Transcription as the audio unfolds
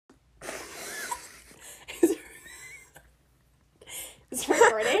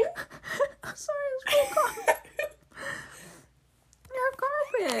recording? I'm sorry, it's Your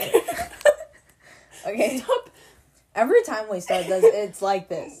carpet. Okay. Stop. Every time we start this, it's like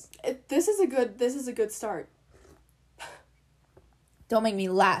this. This is a good start. Don't make me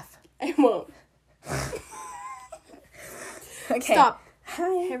laugh. I won't. Okay. Stop.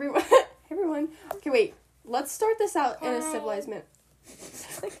 Hi. Hey, everyone. Okay, wait. Let's start this out in a civilized manner.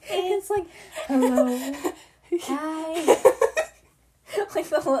 It's like, hello. Hi. Like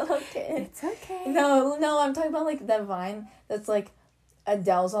the little kid. It's okay. No, I'm talking about like that Vine that's like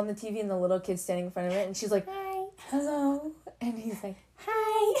Adele's on the TV and the little kid's standing in front of it and she's like, hi, hello. And he's like,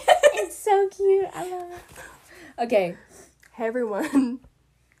 hi. It's so cute. I love it. Okay. Hey, everyone.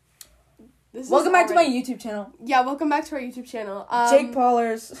 Welcome back to my YouTube channel. Yeah, welcome back to our YouTube channel. Jake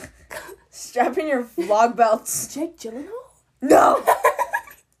Paulers. Strap in your vlog belts. Jake Gyllenhaal? No!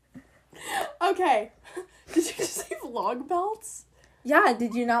 Okay. Did you just say vlog belts? Yeah,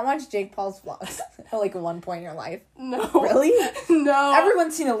 did you not watch Jake Paul's vlogs at like one point in your life? No. Really? No.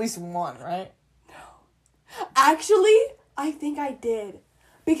 Everyone's seen at least one, right? No. Actually, I think I did.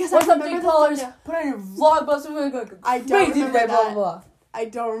 Because What's I up, remember Jake Paulers? thumbnail. Put on your vlog belts. I don't remember that. Blah, blah, blah. I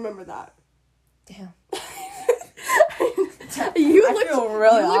don't remember that. Damn. You I look feel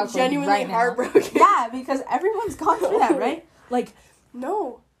really you look awkward genuinely right now. heartbroken. Yeah, because everyone's gone through that, right? Like,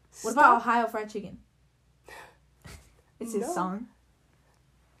 No. what about Ohio Fried Chicken? It's his song.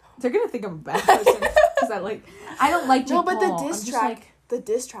 They're gonna think I'm a bad person because I don't like Jake No, but Paul. the diss track. The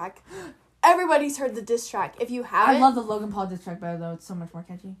diss track. Everybody's heard the diss track. If you haven't, I love the Logan Paul diss track better though. It's so much more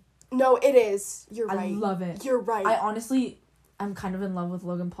catchy. No, it is. You're I right. love it. You're right. I'm kind of in love with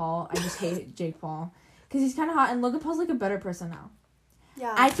Logan Paul. I just hate Jake Paul because he's kind of hot, and Logan Paul's like a better person now.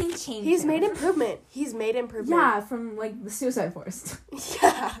 Yeah. I can change. He's him. made improvement. Yeah, from like the Suicide Forest.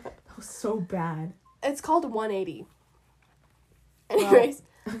 Yeah. That was so bad. It's called 180. Anyways.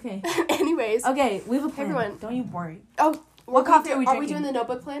 Well, okay. Anyways. Okay, we have a plan. Everyone. Don't you worry. Oh, What coffee are we Are we drinking? doing the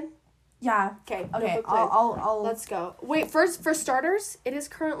notebook plan? Yeah. Okay. Okay. Notebook plan. I'll. Let's go. Wait, first, for starters, it is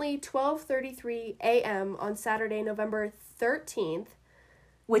currently 12:33 a.m. on Saturday, November 13th.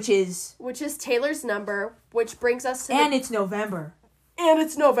 Which is Taylor's number, which brings us to it's November. And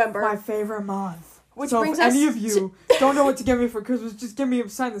it's November. My favorite month. Which so brings if us any of you don't know what to get me for Christmas, just give me a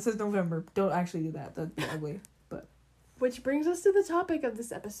sign that says November. Don't actually do that. That'd be ugly. But which brings us to the topic of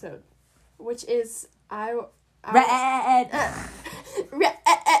this episode, which is red.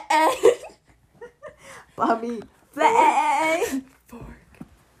 Bobby. Red. Fork.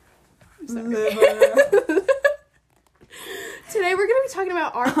 Liver. Today we're gonna be talking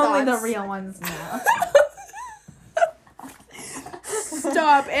about our Only thoughts. the real ones now.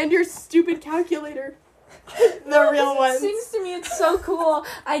 Stop, and your stupid calculator. The real ones. It seems to me it's so cool.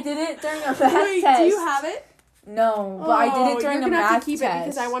 I did it during a math test. Wait, do you have it? No, but I did it during you're a gonna math have to keep test. it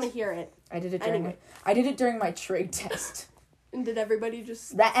because I want to hear it. I did it during my trig test. And did everybody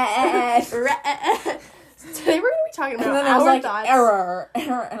just... Red. Today we're gonna be talking about And then I was our like, thoughts. error,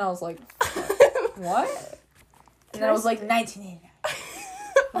 and I was like, what? And then I was like, 1989.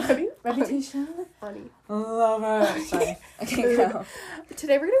 Honey? Reputation? Honey. Love it. Sorry. Okay, go.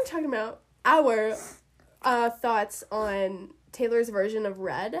 Today we're gonna be talking about our thoughts on Taylor's version of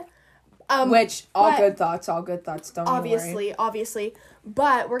Red. Which, all good thoughts, don't worry. Obviously.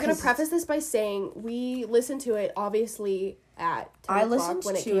 But we're going to preface this by saying we listened to it, obviously, at 10 I o'clock listened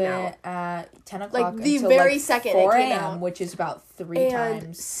when it to came it out. at 10 o'clock Like, the until very like second 4 it came a.m., out. which is about 3 And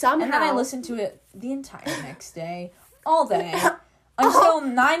times. somehow... And then I listened to it the entire next day, all day, until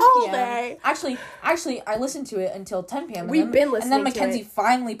 9 p.m. All day. Actually, I listened to it until 10 p.m. We've been listening and then to Mackenzie it.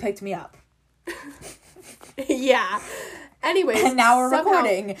 finally picked me up. Yeah. Anyways, And now we're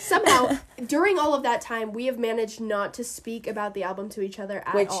recording. Somehow, during all of that time, we have managed not to speak about the album to each other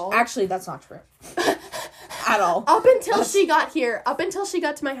at all. Which, actually, that's not true. At all. Up until she got here. Up until she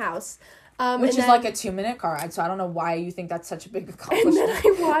got to my house. Which is like a 2-minute car ride, so I don't know why you think that's such a big accomplishment. And then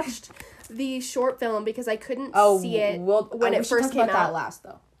I watched the short film because I couldn't see it when it first came out. That last,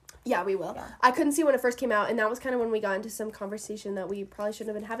 though. Yeah, we will. Yeah. I couldn't see when it first came out, and that was kind of when we got into some conversation that we probably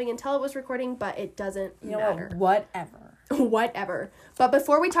shouldn't have been having until it was recording, but it doesn't matter. Whatever. Whatever. But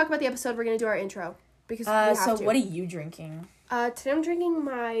before we talk about the episode, we're going to do our intro. Because we have so to. what are you drinking? Today I'm drinking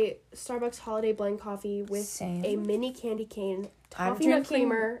my Starbucks Holiday Blend coffee with a mini candy cane, toffee nut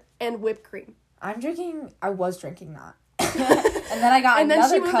creamer, and whipped cream. I was drinking that. And then I got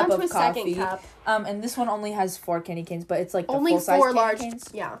another cup of coffee. Cup. And this one only has 4 candy canes, but it's like the only full-size 4 candy large canes.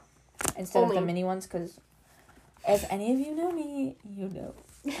 Yeah. Instead of the mini ones, because if any of you know me, you know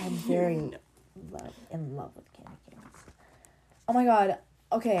I'm very in love with candy canes. Oh my god,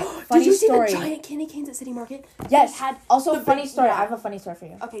 Okay, funny Did you story. see the giant candy canes at City Market? Yes. Also, funny story. Yeah. I have a funny story for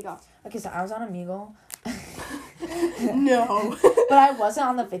you. Okay, go. Okay, so I was on Omegle. No. But I wasn't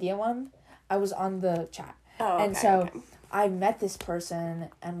on the video one. I was on the chat. Oh, okay, and so okay. I met this person,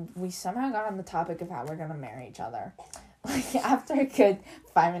 and we somehow got on the topic of how we're going to marry each other. Like, after a good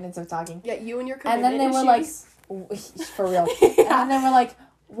 5 minutes of talking. Yeah, you and your commitment And then they were like, for real. Yeah. And then they were like,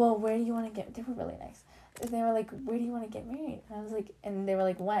 well, where do you want to get... They were really nice. They were like, where do you want to get married? And I was like... And they were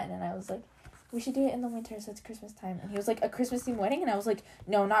like, when? And I was like, we should do it in the winter, so it's Christmas time. And he was like, a Christmas-themed wedding? And I was like,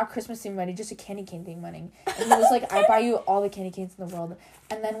 no, not a Christmas-themed wedding, just a candy cane-themed wedding. And he was like, I buy you all the candy canes in the world.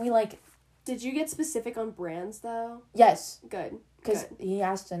 And then we, like... Did you get specific on brands, though? Yes. Good. Because he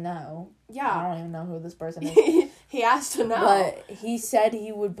asked to know. Yeah. I don't even know who this person is. He asked to know. But he said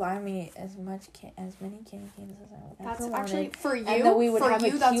he would buy me as many candy canes as I would ever That's wanted. actually, for you, And then we would have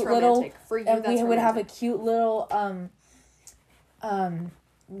a cute little... For you, and that's we would have a romantic. cute little,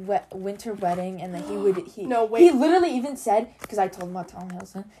 winter wedding, and then he would... No, wait. He literally even said, because I told him about Tom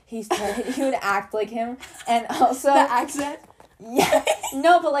Hiddleston, he would act like him, and also... The accent? Yeah.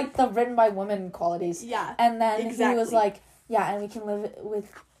 No, but, like, the written by women qualities. Yeah. And then exactly. he was like, yeah, and we can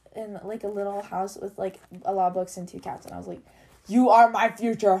live in, like, a little house with, like, a lot of books and 2 cats. And I was like, you are my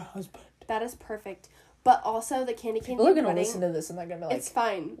future husband. That is perfect. But also, the candy cane People are going to wedding, listen to this, and they're going to be like... It's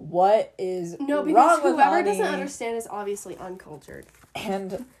fine. What is No, because wrong with whoever Ani? doesn't understand is obviously uncultured.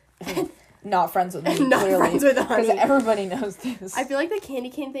 And not friends with me, Not clearly. friends with Because Ani. everybody knows this. I feel like the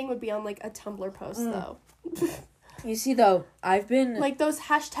candy cane thing would be on, like, a Tumblr post, though. You see, though, I've been... Like those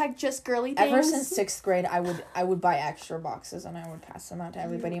hashtag just girly things. Ever since 6th grade, I would buy extra boxes, and I would pass them out to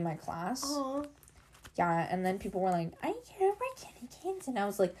everybody in my class. Aww. Yeah, and then people were like, I care about candy canes, and I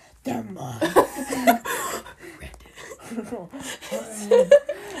was like, they're mine.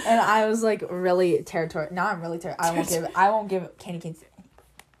 And I was like really territorial. Now I'm really territorial. I won't give candy canes to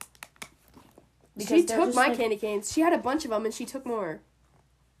anybody. She took my candy canes. She had a bunch of them, and she took more.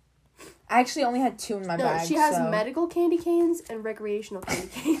 I actually only had 2 in my bag. She has medical candy canes and recreational candy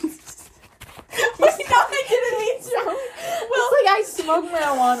canes. I didn't mean to. Well, it's like I smoke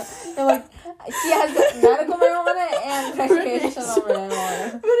marijuana. They're like, she has medical marijuana and recreational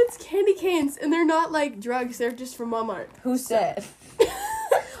marijuana. But it's candy canes, and they're not like drugs. They're just from Walmart. Who said?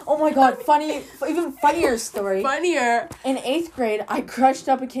 Oh my god, even funnier story. Funnier. In 8th grade, I crushed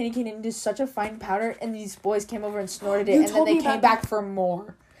up a candy cane into such a fine powder, and these boys came over and snorted it, and then they came back for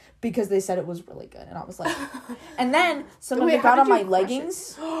more. Because they said it was really good. And I was like... And then someone got on my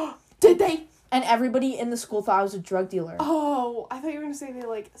leggings. Did they? And everybody in the school thought I was a drug dealer. Oh, I thought you were going to say they,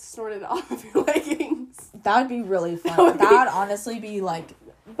 like, snorted off of your leggings. That would be really fun. That would honestly be, like...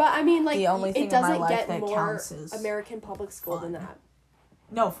 But, I mean, like, the only thing it doesn't in my life get that more counts is American public school than that.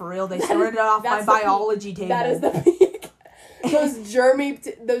 No, for real. They snorted it off my biology table. That is the peak. Those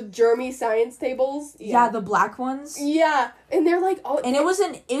germy science tables. Yeah, the black ones. Yeah, and they're like, oh, and it was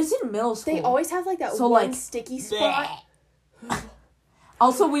in middle school. They always have like that one sticky spot.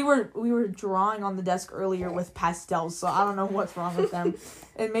 Also, we were drawing on the desk earlier with pastels, so I don't know what's wrong with them.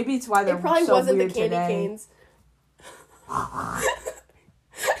 And maybe it's why they're it probably so wasn't weird the candy today. canes.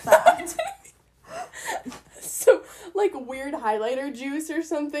 So like weird highlighter juice or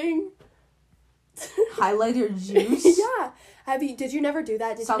something. Highlighter juice? Yeah. Did you never do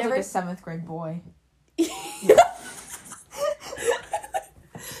that? Sounds like a 7th grade boy.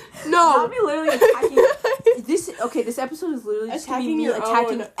 No. I'll be literally attacking this episode is literally just attacking me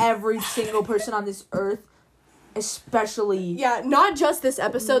attacking every single person on this earth, especially yeah, not just this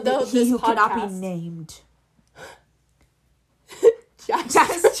episode though. He this who podcast. cannot be named.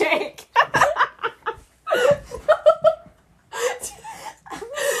 Just Jake.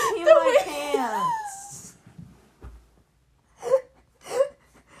 In my pants.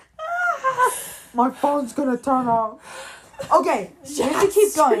 My phone's gonna turn off. Okay, we have to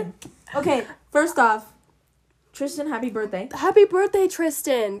keep going. Okay, first off, Tristan, happy birthday. Happy birthday,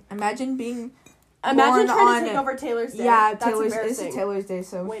 Tristan. Imagine trying to take over Taylor's Day. Yeah, That's it's Taylor's Day,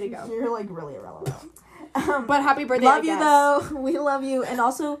 so way to go. You're like really irrelevant. But happy birthday. Love you though. We love you. And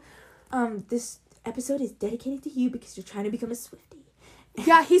also, this episode is dedicated to you because you're trying to become a Swiftie.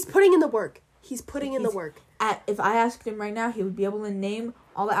 Yeah, he's putting in the work. He's putting in the work. If I asked him right now, he would be able to name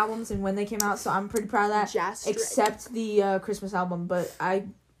all the albums and when they came out, so I'm pretty proud of that. Except the Christmas album, but I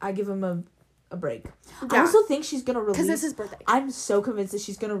give him a break. Yeah. I also think she's gonna release... Because it's his birthday. I'm so convinced that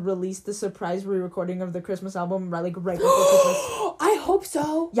she's gonna release the surprise re-recording of the Christmas album right before Christmas. I hope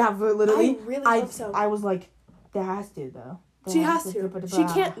so. Yeah, but literally. I really hope so. I was like, there has to, though. She has to. She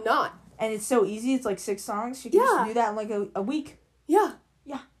can't not. And it's so easy. It's like 6 songs. She can just do that in like a week. Yeah.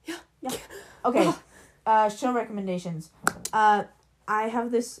 Yeah. Okay. Show recommendations. I I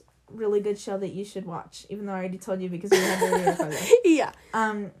have this really good show that you should watch, even though I already told you because we had to re-record it. Yeah.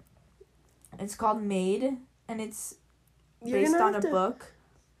 It's called Made, and it's based on a book,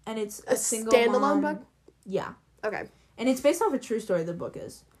 and it's a single standalone book. Yeah. Okay. And it's based off a true story. The book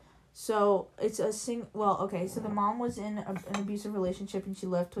is. So it's a so the mom was in an abusive relationship, and she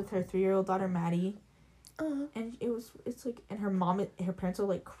left with her 3-year-old daughter Maddie. And her parents are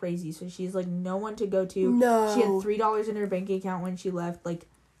like crazy, so she's like no one to go to. No. She had $3 in her bank account when she left. Like,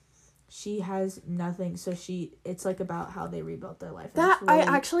 she has nothing. So it's like about how they rebuilt their life. That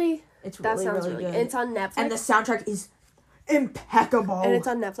it's that really, sounds really good. good. It's on Netflix, and the soundtrack is impeccable. And it's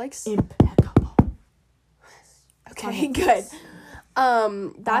on Netflix. Impeccable. Okay, good.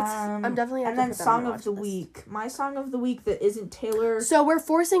 I'm definitely. And then song of the week. My song of the week that isn't Taylor. So we're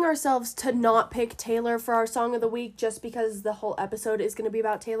forcing ourselves to not pick Taylor for our song of the week just because the whole episode is going to be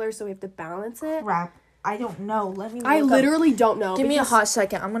about Taylor, so we have to balance it. Crap. I don't know. Let me. I literally don't know. Give me a hot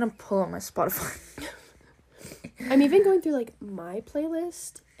second. I'm gonna pull up my Spotify. I'm even going through like my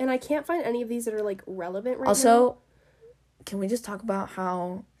playlist, and I can't find any of these that are like relevant right now. Also, can we just talk about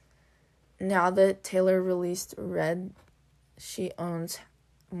how now that Taylor released Red, she owns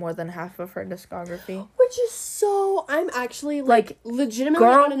more than half of her discography? Which is so... I'm actually, like legitimately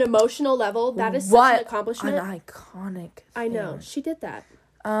on an emotional level. That is such an accomplishment. An iconic thing. I know. She did that.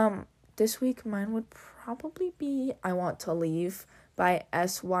 This week, mine would probably be I Want to Leave by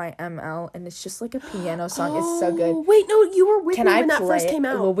SYML, and it's just like a piano song. It's so good. Wait, no, you were with me when that first came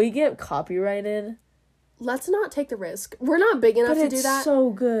out. Will we get copyrighted? Let's not take the risk. We're not big enough to do that. It's so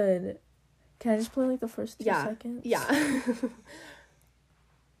good. Can I just play like the first 2 seconds? Yeah.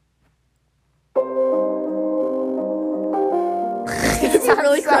 It's gonna be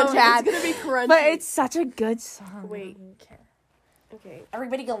really crunchy. Bad. It's gonna be crunchy. But it's such a good song. Wait. Okay.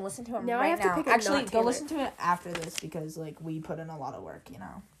 Everybody go listen to it now. right I have now. to pick Actually, go listen to it after this because like we put in a lot of work, you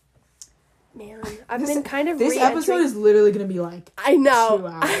know. Man, I've been kind of this episode is literally gonna be like 2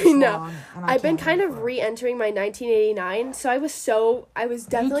 hours long, and I've been kind of re-entering my 1989, so I was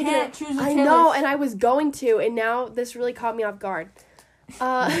definitely you can't choose a I know, and I was going to, and now this really caught me off guard.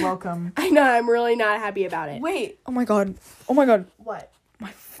 You're welcome. I know, I'm really not happy about it. Wait, oh my god. What?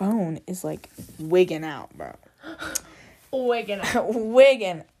 My phone is like wigging out, bro. Wigging out.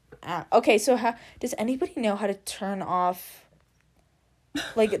 Wigging out. Okay, so does anybody know how to turn off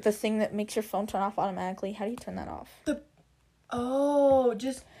like the thing that makes your phone turn off automatically? How do you turn that off?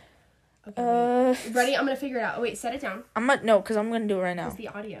 Just okay, ready? I'm gonna figure it out. Oh, wait, set it down. Because I'm gonna do it right now. It's the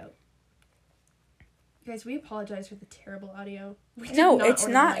audio. You guys, we apologize for the terrible audio. It's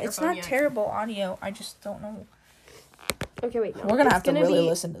not terrible audio. I just don't know. Okay, wait. No. We're gonna have to really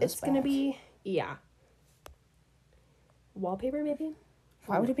listen to this. It's gonna be wallpaper, maybe.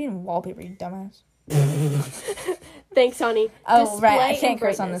 Why would it be in wallpaper, you dumbass? Thanks, honey. Oh, Display right. I can't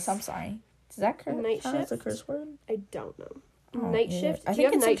curse on this. I'm sorry. Is that curse? Night shift? That's a curse word? I don't know. Oh, night shift? I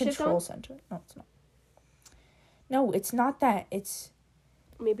think it's a control center. No, it's not. No, it's not that. It's...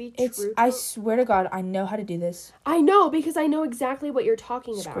 Maybe true. I swear to God, I know how to do this. I know, because I know exactly what you're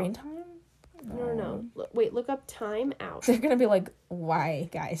talking about. Screen time? No. Wait, look up time out. They're gonna be like, why,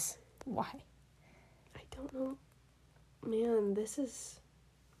 guys? Why? I don't know. Man, this is...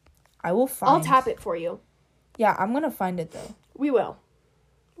 I will find... I'll tap it for you. Yeah, I'm gonna find it, though. We will.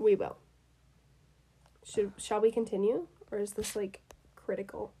 Shall we continue? Or is this, like,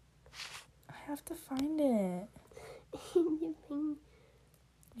 critical? I have to find it.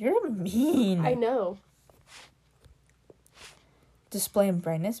 You're mean. I know. Display and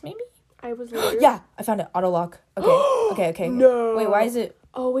brightness, maybe? I was literally... Yeah, I found it. Auto lock. Okay. No. Wait, why is it...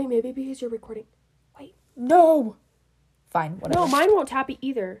 Oh, wait, maybe because you're recording. Wait. No. Fine, whatever. No, mine won't tap it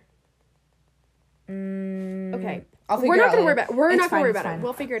either. Okay. We're not gonna worry about it.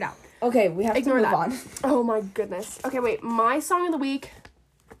 We'll figure it out. Okay, we have to move on. Oh my goodness. Okay, wait. My song of the week.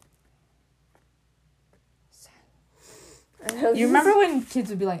 You remember when kids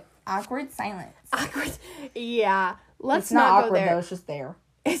would be like, awkward silence? Awkward. Yeah. Let's not go awkward, there. Though. It's just there.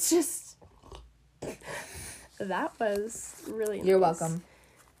 It's just... That was really nice. You're welcome.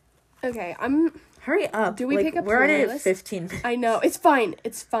 Okay, Hurry up. Do we pick up? We're already at 15 minutes. I know. It's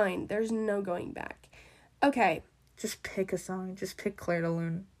fine. There's no going back. Okay. Just pick a song. Just pick Claire de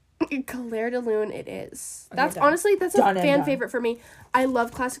Lune. Claire de Lune it is. Okay, that's a fan favorite for me. I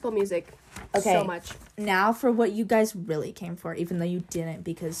love classical music so much. Now for what you guys really came for, even though you didn't,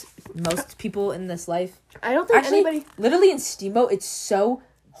 because most people in this life... I don't think anybody... Literally in Steamboat, it's so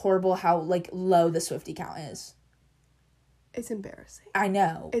horrible how, like, low the Swiftie count is. It's embarrassing. I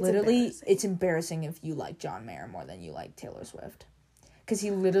know. It's embarrassing if you like John Mayer more than you like Taylor Swift. because he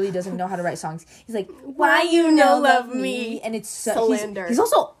literally doesn't know how to write songs. He's like, why you no love me? And it's slander. He's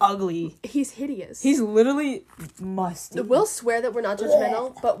also ugly. He's hideous. He's literally musty. We'll swear that we're not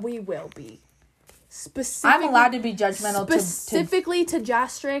judgmental, but we will be. I'm allowed to be judgmental specifically to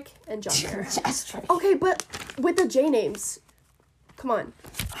Jastrick and Junker. Jastrick. Okay, but with the J names, come on.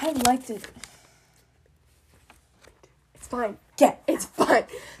 I liked it. It's fine. Yeah, it's fine.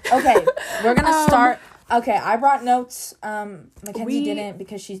 Okay, we're gonna start. Okay, I brought notes. Mackenzie didn't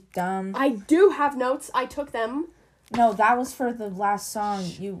because she's dumb. I do have notes. I took them. No, that was for the last song.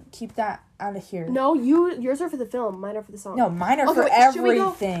 You keep that out of here. No, yours are for the film. Mine are for the song. No, mine are for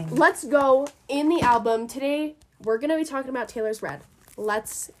everything. Let's go in the album. Today, we're going to be talking about Taylor's Red.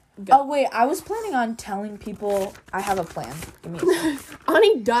 Let's go. Oh, wait. I was planning on telling people I have a plan. Give me a second.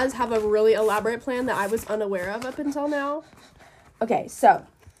 Ani does have a really elaborate plan that I was unaware of up until now. Okay, so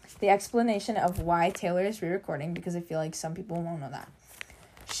the explanation of why Taylor is re-recording, because I feel like some people won't know that.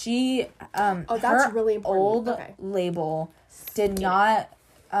 She, that's her really important. old label did not,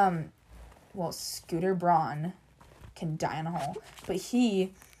 Scooter Braun can die in a hole, but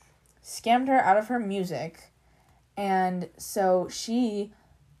he scammed her out of her music, and so she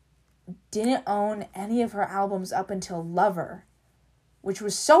didn't own any of her albums up until Lover, which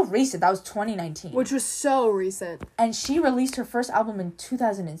was so recent. That was 2019. Which was so recent. And she released her first album in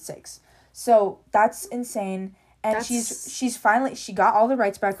 2006. So that's insane. And she's finally, she got all the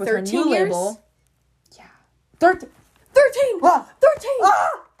rights back with her new label. Yeah. 13! Ah! 13! Ah!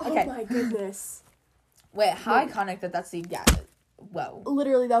 Okay. Oh my goodness. Wait, how iconic that's the, yeah. Whoa.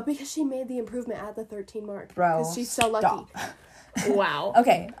 Literally though, because she made the improvement at the 13 mark. Bro. Because she's so lucky. Wow.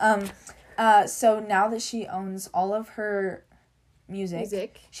 Okay. So now that she owns all of her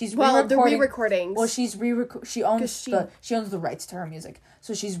music. She's the re-recordings. Well, she owns the rights to her music.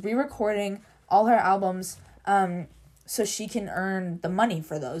 So she's re-recording all her albums so she can earn the money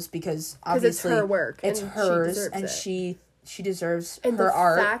for those because obviously it's her work. It's hers and she deserves her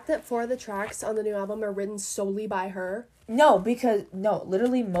art. And the fact that 4 of the tracks on the new album are written solely by her. No,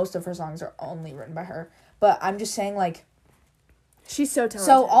 literally most of her songs are only written by her. But I'm just saying like she's so talented.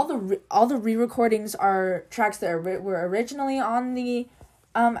 So all the re-recordings are tracks that were originally on the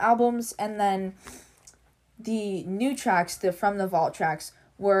albums, and then the new tracks, the From the Vault tracks,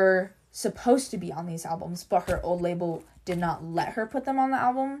 were supposed to be on these albums, but her old label did not let her put them on the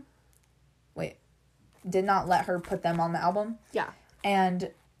album. Yeah.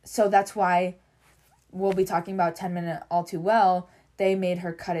 And so that's why we'll be talking about 10-minute All Too Well. They made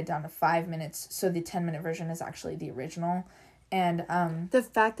her cut it down to 5 minutes, so the 10-minute version is actually the original. And the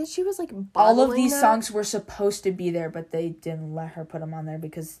fact that she was like all of these songs were supposed to be there, but they didn't let her put them on there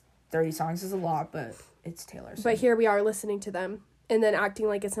because 30 songs is a lot, but it's Taylor. But here we are listening to them and then acting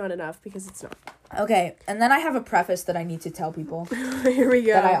like it's not enough because it's not. Okay, and then I have a preface that I need to tell people. Here we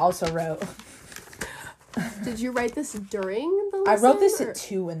go. That I also wrote. Did you write this during the lesson? I wrote this at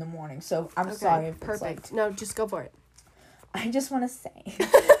 2 a.m, so I'm sorry if perfect. It's like... No, just go for it. I just want to say,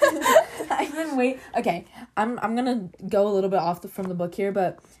 I've been waiting. Okay, I'm gonna go a little bit off from the book here,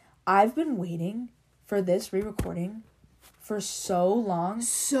 but I've been waiting for this re-recording for so long.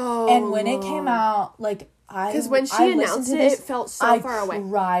 And when it came out, like because when she announced it felt so far away. I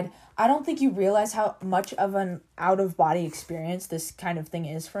cried. I don't think you realize how much of an out of body experience this kind of thing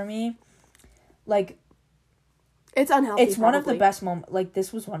is for me. Like, it's unhealthy. It's one of the best moments. Like,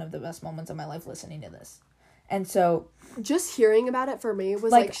 this was one of the best moments of my life listening to this. And so just hearing about it for me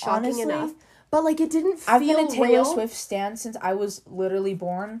was like shocking honestly, enough. But like it didn't feel real. I've been a Taylor Swift stan since I was literally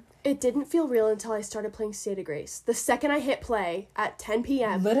born. It didn't feel real until I started playing State of Grace. The second I hit play at 10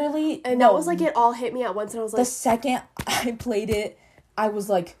 p.m. Literally. And that was like it all hit me at once and I was like... The second I played it, I was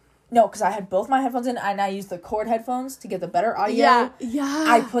like... No, because I had both my headphones in and I used the cord headphones to get the better audio. Yeah.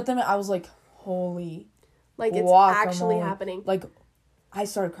 I put them in. I was like, holy... Like it's actually happening. Like I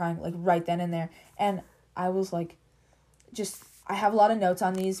started crying like right then and there. And I was like... I have a lot of notes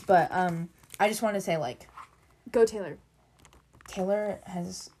on these, but I just want to say, like... Go, Taylor. Taylor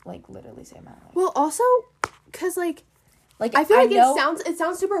has, like, literally saved my life. Well, also, because, like I feel like it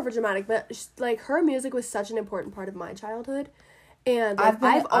sounds super overdramatic, but, like, her music was such an important part of my childhood. And, like,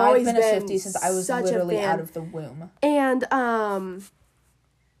 I've always been a Swiftie since I was literally out of the womb. And,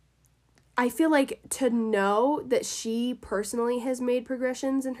 I feel like to know that she personally has made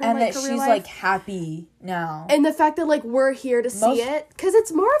progressions in her and like, that career she's life, like happy now, and the fact that like we're here to see it because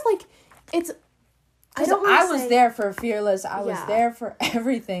it's more of like it's. I was there for Fearless. I was there for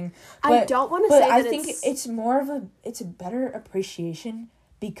everything. But, I don't want to say that I think it's more of it's a better appreciation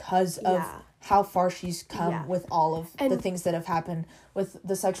because of how far she's come with all of the things that have happened with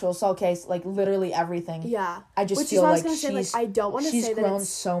the sexual assault case, like literally everything. Yeah. I just feel like I don't want to say that she's grown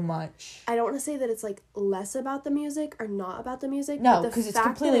so much. I don't want to say that it's like less about the music or not about the music. No, because it's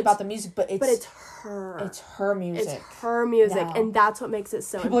completely about the music, but it's her. It's her music. It's her music, and that's what makes it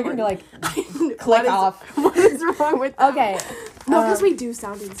so People important. People are gonna be like, click off. What is wrong with that? Okay. No, because we do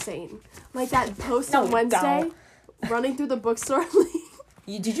sound insane. Like that post on Wednesday, running through the bookstore.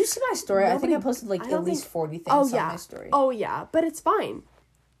 Did you see my story? I think I posted like at least 40 things on my story. Oh yeah, but it's fine.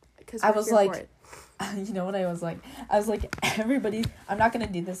 Because I was like, you know what I was like? I was like, everybody, I'm not gonna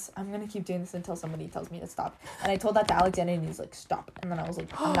do this. I'm gonna keep doing this until somebody tells me to stop. And I told that to Alexander, and he's like, stop. And then I was like,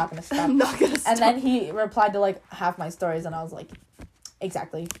 I'm not gonna stop. I'm not gonna stop. And then he replied to like half my stories, and I was like,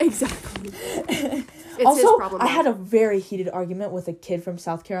 exactly. It's also, his problem. I had a very heated argument with a kid from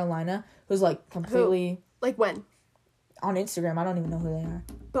South Carolina who's like completely. Who? Like when? On Instagram. I don't even know who they are.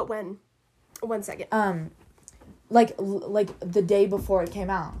 But when? 1 second. Like the day before it came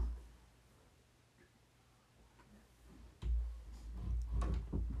out.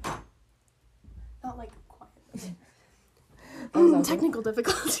 Not like quiet. Technical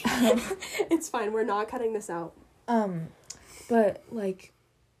difficulty. It's fine. We're not cutting this out. But like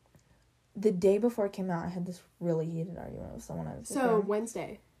the day before it came out, I had this really heated argument with someone on Instagram. So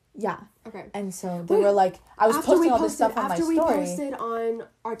Wednesday. Yeah. Okay. And so they were like, I was posting all this stuff on my story. After we posted on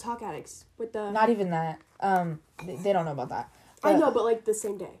our Talk Addicts with the... Not even that. They don't know about that. I know, but like the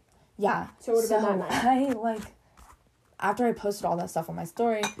same day. Yeah. So it would have been that night. After I posted all that stuff on my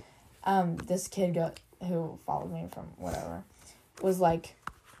story, this kid who followed me from whatever was like,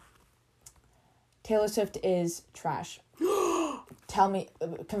 Taylor Swift is trash.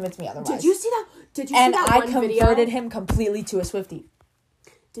 Convince me otherwise. Did you see that? And I converted him completely to a Swiftie.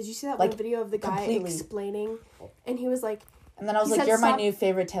 Did you see that one video of the guy explaining? And he was like... And then I was like, you're my new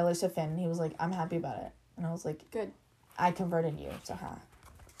favorite Taylor Swift fan. And he was like, I'm happy about it. And I was like... Good. I converted you, so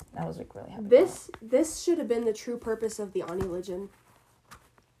And I was like really happy. This should have been the true purpose of the Ani Legion.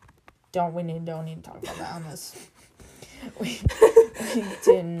 Don't need to talk about that on this. We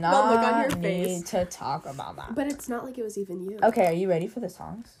did not need to talk about that. But it's not like it was even you. Okay, are you ready for the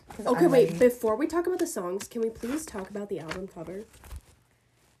songs? Okay, wait. Before we talk about the songs, can we please talk about the album cover?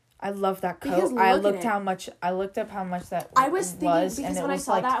 I love that coat. I looked up how much that I was thinking was, because when I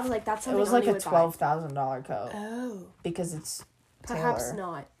saw that, I was like, that's something. It was like a $12,000 coat. Oh. Because it's perhaps Taylor.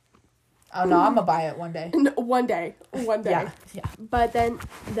 Not. Oh no, I'm gonna buy it one day. No, one day. Yeah. But then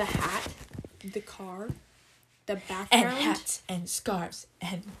the hat, the car, the background, and hats and scarves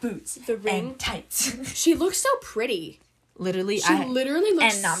and boots, the ring, and tights. She looks so pretty. Literally, she literally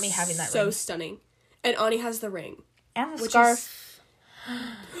looks and not me having that so ring. Stunning. And Ani has the ring and the scarf.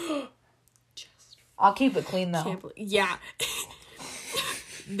 I'll keep it clean though. Yeah.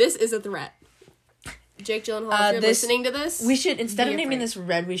 This is a threat. Jake Gyllenhaal, if you're listening to this, we should, instead of naming this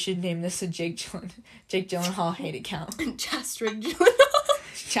Red, we should name this a Jake Gyllenhaal hate account. Jastrick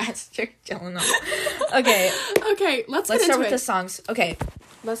Gyllenhaal. Okay, let's start with the songs. Okay,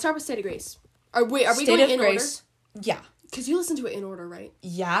 let's start with State of Grace. Are we going in Grace? Order? Yeah. Because you listen to it in order, right?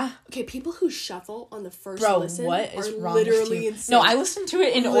 Yeah. Okay, people who shuffle on the first listen what is wrong literally with you? insane. No, I listened to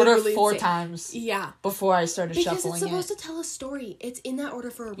it in order 4 times. Yeah. Before I started shuffling it. Because it's supposed to tell a story. It's in that order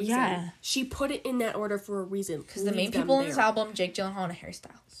for a reason. Yeah. She put it in that order for a reason. Because the main people in this album, Jake Gyllenhaal and Harry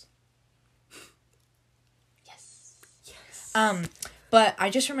Styles. Yes. But I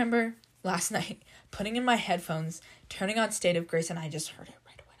just remember last night putting in my headphones, turning on State of Grace, and I just heard it.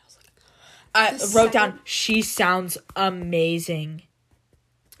 I wrote down, she sounds amazing.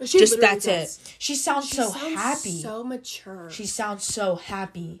 That's it. She sounds so happy. So mature. She sounds so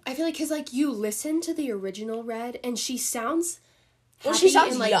happy. I feel like, because, like, you listen to the original Red, and she sounds happy. Well, she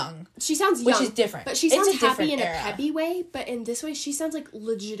sounds like, young. She sounds young. Which is different. But she sounds happy in a peppy way, but in this way, she sounds, like,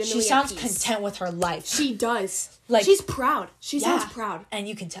 legitimately She sounds content with her life. She does. Like, she's proud. She sounds proud. And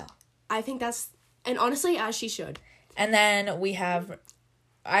you can tell. I think that's... And honestly, as she should. And then we have...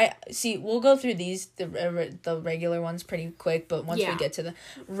 we'll go through these, the regular ones pretty quick, but once we get to the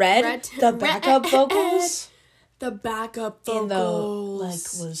Red the backup vocals. The backup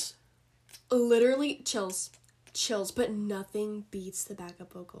vocals. Was... Literally chills, but nothing beats the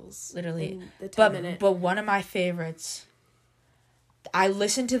backup vocals. Literally. In the 10 minute. But one of my favorites, I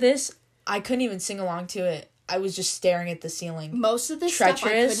listened to this, I couldn't even sing along to it. I was just staring at the ceiling. Most of this stuff I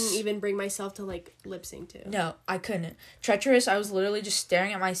couldn't even bring myself to, like, lip sync to. No, I couldn't. Treacherous, I was literally just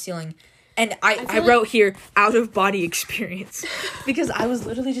staring at my ceiling. And I wrote here, out of body experience. Because I was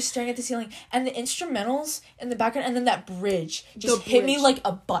literally just staring at the ceiling. And the instrumentals in the background, and then that bridge just hit me like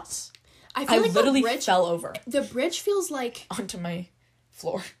a bus. I literally fell over. The bridge feels like... Onto my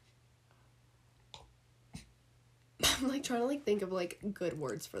floor. I'm, like, trying to, like, think of, like, good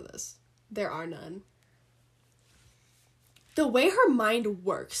words for this. There are none. The way her mind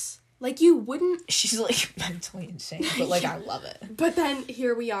works. Like, you wouldn't... She's, like, mentally insane, but, like, I love it. But then,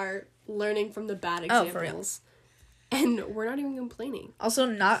 here we are, learning from the bad examples. Oh, for real. And we're not even complaining. Also,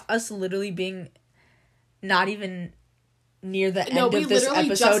 not us literally being not even near the end of this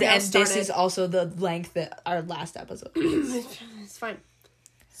episode, and this is also the length that our last episode is. It's fine.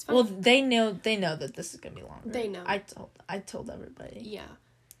 Well, they know that this is gonna be longer. They know. I told everybody. Yeah,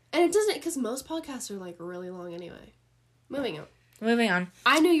 and it doesn't, because most podcasts are, like, really long anyway. Moving on.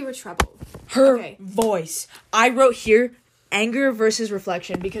 I knew you were troubled. Her voice. I wrote here anger versus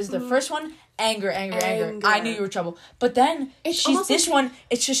reflection, because the first one, anger. I knew you were trouble. But then she's this one,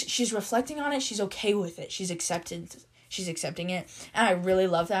 it's just she's reflecting on it, she's okay with it. She's accepting it. And I really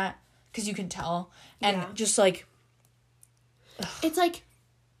love that, because you can tell. And just like it's like,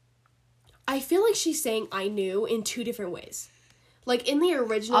 I feel like she's saying I knew in two different ways. Like, in the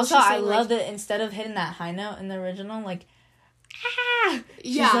original, also I love that instead of hitting that high note in the original, like,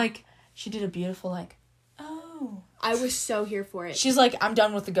 she's like, she did a beautiful, like, oh. I was so here for it. She's like, I'm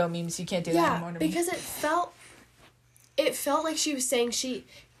done with the go memes. You can't do that anymore to me. Because it felt like she was saying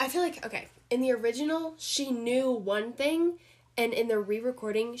I feel like, okay, in the original, she knew one thing, and in the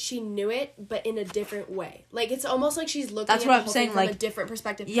re-recording, she knew it, but in a different way. Like, it's almost like she's looking at the whole thing from a different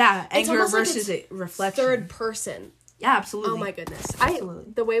perspective. Yeah, anger versus reflection. Third person. Yeah, absolutely. Oh my goodness.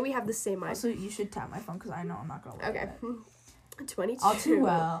 Absolutely. The way we have the same mind. Also, you should tap my phone, because I know I'm not going to look at it. 22. All too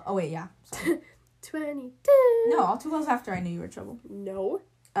well. Oh, wait, yeah. Sorry. 22. No, all too well's after I knew you were trouble. No.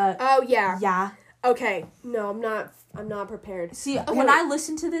 Oh, yeah. Yeah. Okay. No, I'm not prepared. See, when I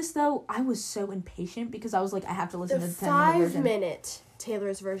listened to this, though, I was so impatient, because I was like, I have to listen to the 10-minute version. 5-minute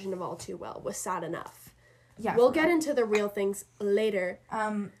Taylor's version of All Too Well was sad enough. Yeah. We'll get into the real things later.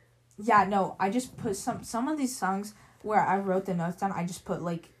 Yeah, no, I just put some of these songs where I wrote the notes down, I just put,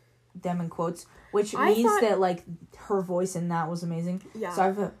 like, them in quotes, which means that, like, her voice in that was amazing. Yeah. So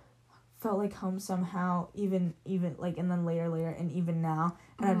I felt like home somehow, even like, and then later, and even now,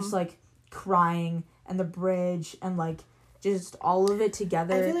 and I'm just, like, crying, and the bridge, and, like, just all of it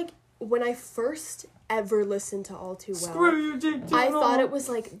together. I feel like when I first ever listened to All Too Well, I thought it was,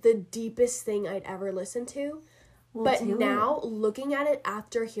 like, the deepest thing I'd ever listened to. Well, but Taylor, now, looking at it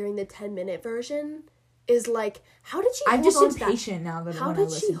after hearing the 10-minute version, is like, how did she hold on to that? I'm just impatient now that when I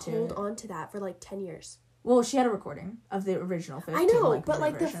listen to it. How did she hold on to that for, like, 10 years? Well, she had a recording of the original 15. I know, but,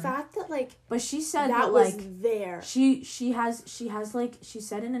 like, version. The fact that, like... But she said that like... was there. She has, like... She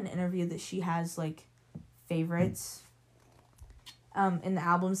said in an interview that she has, like, favorites in the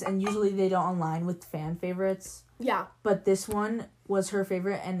albums, and usually they don't align with fan favorites. Yeah. But this one was her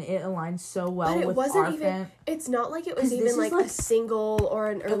favorite, and it aligned so well with our fan. It's not like it was even, like, a single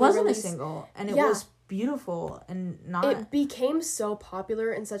or an early release. It wasn't a single, and it was beautiful, and not... It became so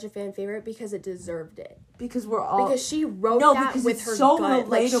popular and such a fan favorite because it deserved it. Because we're all... Because she wrote that with her so gut.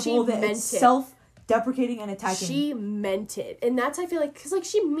 Like, she meant it's self-deprecating and attacking. She meant it. And that's, I feel like... Because, like,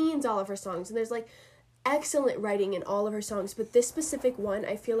 she means all of her songs. And there's, like, excellent writing in all of her songs. But this specific one,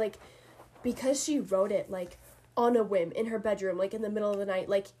 I feel like... Because she wrote it, like... on a whim in her bedroom, like in the middle of the night,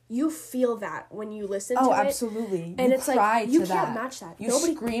 like you feel that when you listen to it. Oh, absolutely. And it's like you can't match that. You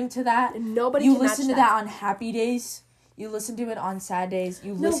scream to that. Nobody. You listen to that on happy days. You listen to it on sad days.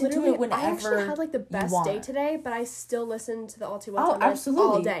 You listen to it whenever. I actually had like the best day today, but I still listen to the All Too Well absolutely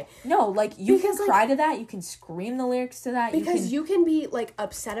all day. No, like you can cry to that. You can scream the lyrics to that. Because you can be like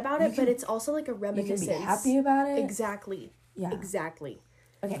upset about it, but it's also like a reminiscence. You can be happy about it. Exactly. Yeah. Exactly.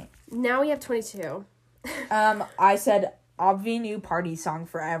 Okay. Now we have 22. I said obvi new party song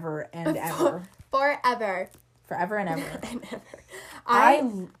forever and ever. Forever. Forever and ever. And ever. I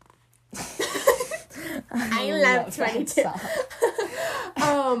love 22.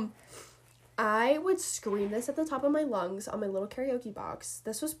 I would scream this at the top of my lungs on my little karaoke box.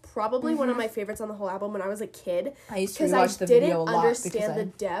 This was probably one of my favorites on the whole album when I was a kid. I used to rewatch the video a lot because I didn't understand the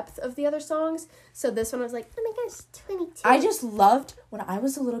depth of the other songs. So this one I was like, oh my gosh, 22. I just loved, when I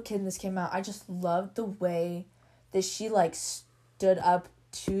was a little kid and this came out, I just loved the way that she, like, stood up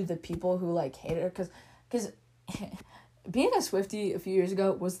to the people who, like, hated her. Because being a Swiftie a few years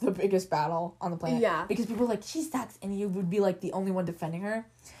ago was the biggest battle on the planet. Yeah. Because people were like, she sucks, and you would be, like, the only one defending her.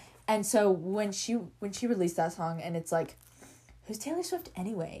 And so when she released that song, and it's like, who's Taylor Swift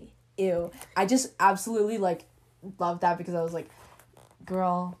anyway? Ew. I just absolutely, like, loved that because I was like,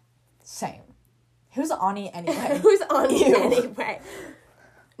 girl, same. Who's Ani anyway? Who's Ani anyway?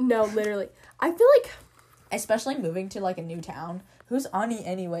 No, literally. I feel like... Especially moving to, like, a new town. Who's Ani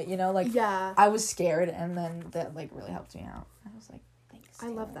anyway? You know, like... Yeah. I was scared, and then that, like, really helped me out. I was like, thank I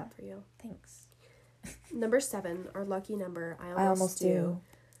love that for you. Thanks. Number 7, our lucky number. I almost do.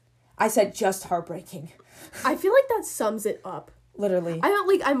 I said just heartbreaking. I feel like that sums it up. Literally.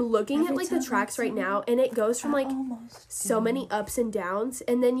 I'm looking at, like, the tracks right now, and it goes from, like, so many ups and downs,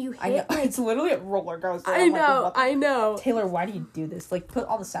 and then you hit, like... It's literally a roller coaster. I know. Taylor, why do you do this? Like, put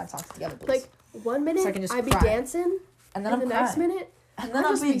all the sad songs together, please. Like, 1 minute, so I'd be dancing, and then the next minute, and then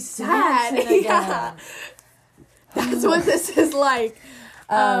I'll just be sad. Yeah. That's what this is like.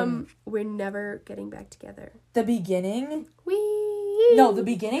 We're never getting back together. The beginning... the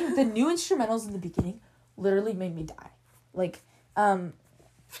beginning, the new instrumentals in the beginning literally made me die. Like... and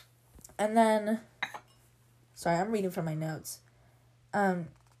then, sorry, I'm reading from my notes.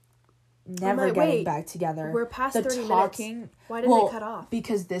 Never getting back together. We're past 30 minutes. Why did they cut off?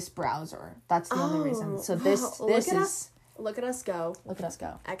 Because this browser. That's the only reason. So this is... Look at us go. Look at us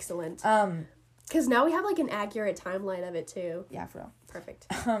go. Excellent. Because now we have, like, an accurate timeline of it, too. Yeah, for real. Perfect.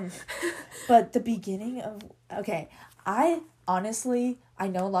 But the beginning of... Okay, I honestly... I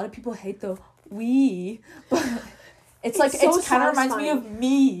know a lot of people hate the we, but... It's like, so it kind of reminds me of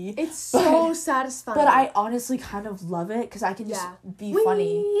me. It's so satisfying. But I honestly kind of love it because I can just be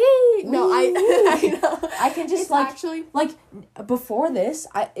funny. No, I know. I can just, it's actually... Like, before this,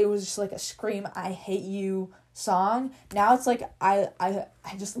 it was just like a scream, I hate you song. Now it's like, I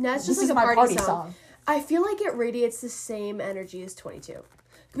just... Now it's just like a party song. I feel like it radiates the same energy as 22.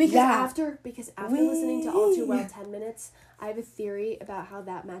 Because after listening to All Too Well 10 minutes, I have a theory about how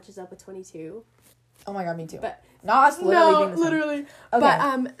that matches up with 22. Oh my god, me too. But not us literally. Literally. Okay.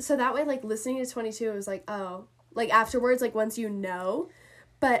 But so that way, like, listening to 22, it was like, oh, like, afterwards, like, once you know,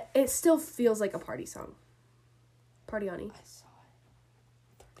 but it still feels like a party song. Party on. I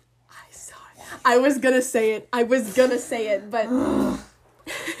saw it. I was gonna say it, but I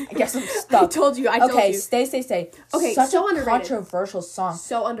guess I'm stuck. I told you. Okay, stay. Okay, such so a underrated. Controversial song.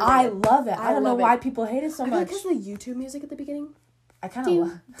 So underrated. I love it. I don't know why people hate it so much. Because of the YouTube music at the beginning. I kind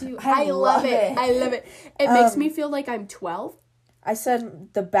of love it. I love it. It makes me feel like I'm 12. I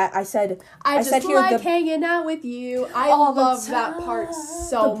said I said hanging out with you. I love that part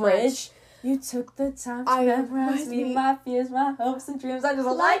so much. You took the time to memorize me, my fears, my hopes and dreams. I just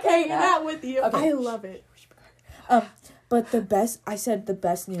like hanging out with you. Okay. I love it. But the best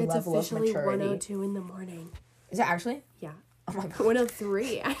new level of maturity. It's officially 1:02 in the morning. Is it actually? Yeah. Oh my god.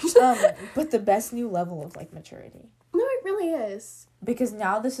 1:03 actually. But the best new level of, like, maturity. No, it really is. Because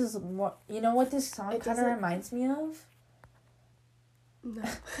now this is more... You know what this song kind of reminds me of? No.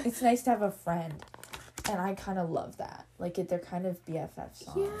 It's nice to have a friend. And I kind of love that. Like, they're kind of BFF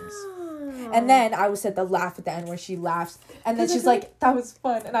songs. Yeah. And then I was at the laugh at the end where she laughs. And then she's like, that was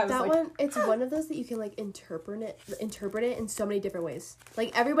fun. And I was that like... one, it's one of those that you can, like, interpret it in so many different ways.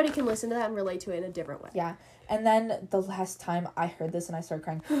 Like, everybody can listen to that and relate to it in a different way. Yeah. And then the last time I heard this and I started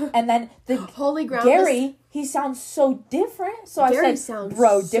crying. And then the Holy Ground. Gary, he sounds so different. So Gary I said,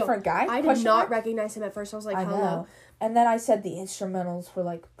 bro, different guy? I did not recognize him at first. I was like, hello. Know. And then I said the instrumentals were,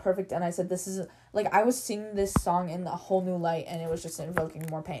 like, perfect. And I said, this is... Like, I was singing this song in a whole new light. And it was just invoking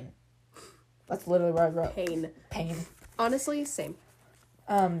more pain. That's literally what I wrote. Pain. Honestly, same.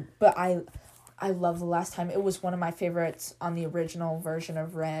 But I love the last time. It was one of my favorites on the original version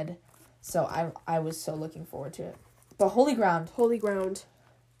of Red. So I was so looking forward to it. But Holy Ground.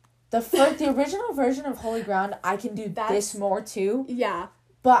 The original version of Holy Ground, I can do this more too. Yeah.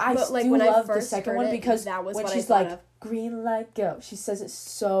 But I still love the second one because when she's like, green light, go. She says it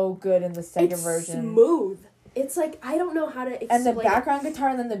so good in the second version. It's smooth. It's like, I don't know how to explain and the background guitar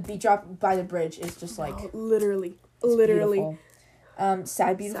and then the beat drop by the bridge is just like... literally. Beautiful.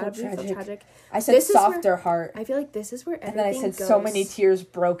 Sad, beautiful, tragic. I said softer heart. I feel like this is where everything And then I said so many tears,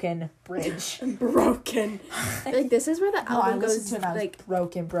 broken, bridge. Broken. Like, this is where the album goes, to it and like,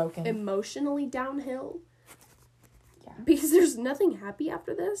 broken. Emotionally downhill. Yeah. Because there's nothing happy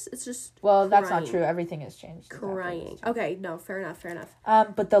after this. It's just Well, that's not true. Everything has changed. Crying. Okay, no, fair enough.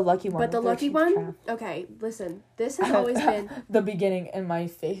 But the lucky one. Okay, listen. This has always been... the beginning in my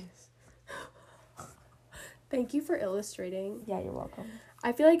face. Thank you for illustrating. Yeah, you're welcome.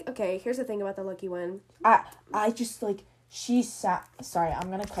 I feel like, okay, here's the thing about the lucky one. I just, like, she sat... Sorry, I'm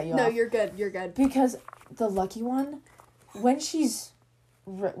gonna cut you off. No, you're good. Because the lucky one, when she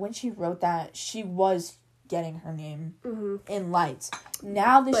wrote that, she was getting her name in lights.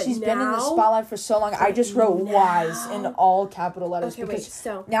 Now that she's been in the spotlight for so long, I just wrote wise in all capital letters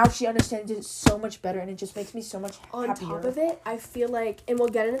now she understands it so much better and it just makes me so much happier. On top of it, I feel like, and we'll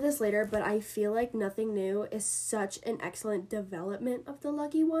get into this later, but I feel like Nothing New is such an excellent development of the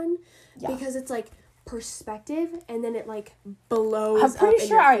lucky one because it's like perspective and then it like blows up. I'm pretty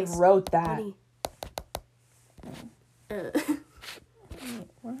sure I wrote that.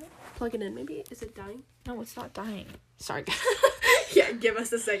 plug it in. Maybe, is it dying? No, it's not dying. Sorry. Yeah, give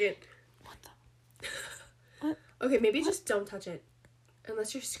us a second. What the? What? Okay, maybe just don't touch it.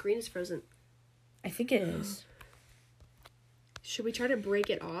 Unless your screen is frozen. I think it is. Should we try to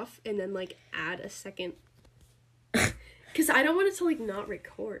break it off and then, like, add a second? Because I don't want it to, like, not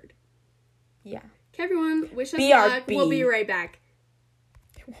record. Yeah. Okay, everyone, wish us BRB. luck. We'll be right back.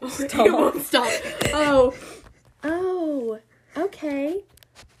 It won't stop. Oh, okay.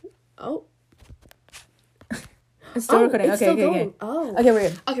 Oh. It's still recording. It's Okay, still okay, going. okay. Oh. Okay, we're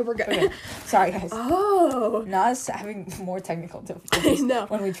good. Okay, we're good. Okay. Sorry, guys. Oh. Nas having more technical difficulties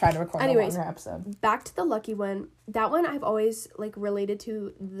when we try to record a longer episode. Back to the lucky one. That one I've always, like, related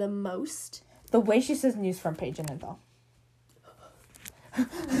to the most. The way she says news front page in it, though.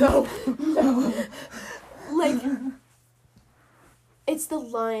 No. Like, it's the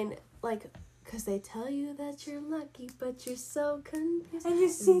line, like, because they tell you that you're lucky, but you're so confused. And your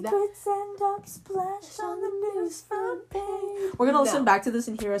secrets end up splashed on the news front page. We're going to listen back to this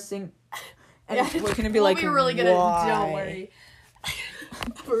and hear us sing. And we're going to be like, we're really gonna, why? Don't worry.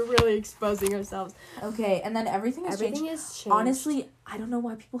 We're really exposing ourselves. Okay, and then everything has changed. Changed. Honestly, I don't know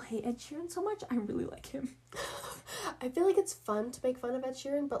why people hate Ed Sheeran so much. I really like him. I feel like it's fun to make fun of Ed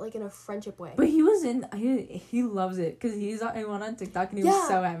Sheeran, but, like, in a friendship way. But he was he loves it, because he went on TikTok and he was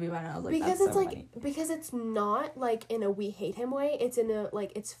so happy about it. I was like, because that's it's so like funny. Because it's not, like, in a we hate him way. It's in a,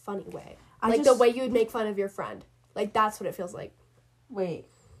 like, it's funny way. Like the way you would make fun of your friend. Like, that's what it feels like. Wait.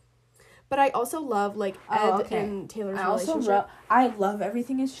 But I also love, like, Ed and Taylor's relationship. I love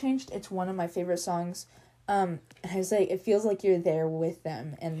Everything Has Changed. It's one of my favorite songs. It's like, it feels like you're there with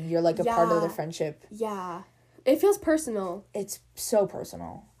them and you're, like, a part of their friendship. Yeah. It feels personal. It's so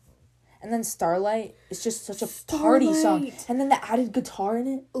personal. And then Starlight is just such a party song. And then the added guitar in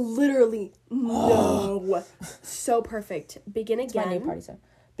it. Literally. No. So perfect. Begin Again. It's my new party song.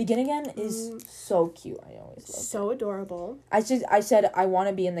 Begin Again is so cute. I always love it. So adorable. I said I want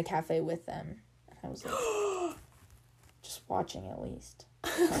to be in the cafe with them. And I was like, just watching at least.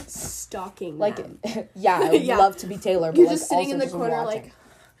 Stalking like, them. yeah, I would love to be Taylor. But you're like, just sitting also in the just corner watching. like,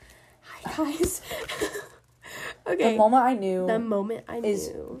 hi guys. Okay. The moment I knew is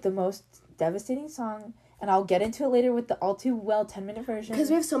is the most devastating song. And I'll get into it later with the all too well 10-minute version. Because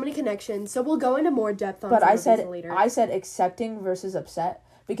we have so many connections. So we'll go into more depth on but later. I said accepting versus upset.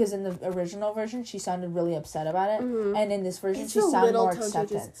 Because in the original version, she sounded really upset about it. Mm-hmm. And in this version, she sounded more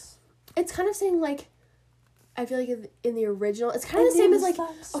acceptance. It's kind of saying, like, I feel like in the original, it's kind of the same as, like,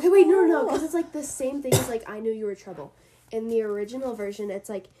 okay, wait, no. Because it's, like, the same thing as, like, I knew you were trouble. In the original version, it's,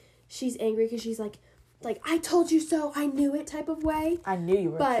 like, she's angry because she's, like, I told you so, I knew it type of way. I knew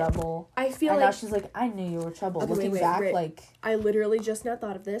you were trouble. I feel and like... now she's like, I knew you were trouble. Okay, Looking back, like... I literally just now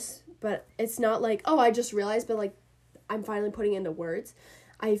thought of this, but it's not like, oh, I just realized, but, like, I'm finally putting it into words.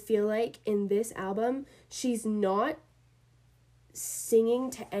 I feel like in this album, she's not singing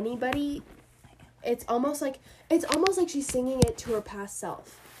to anybody. It's almost like she's singing it to her past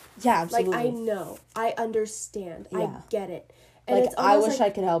self. Yeah, absolutely. Like, I know. I understand. Yeah. I get it. And like, it's I wish I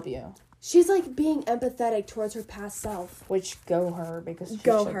could help you. She's, like, being empathetic towards her past self. Which, go her, because...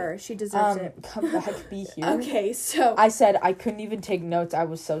 She deserves it. Come back, be here. Okay, so... I said I couldn't even take notes. I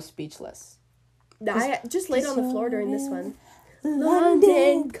was so speechless. I just laid on the floor during this one.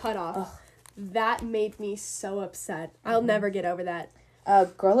 London cut off. Ugh. That made me so upset. I'll never get over that.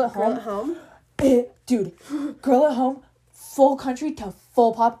 Girl at Home. Dude, Girl at Home, full country to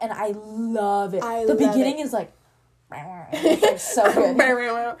full pop, and I love it. The beginning is like, it's so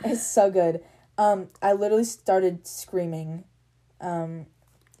good. It's so good. I literally started screaming.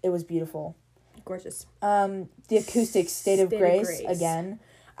 It was beautiful. Gorgeous. The acoustic State of Grace again.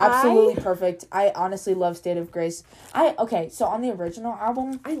 Absolutely perfect. I honestly love State of Grace. So on the original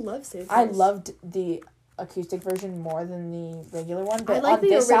album, I love State of Grace. I loved the acoustic version more than the regular one. But on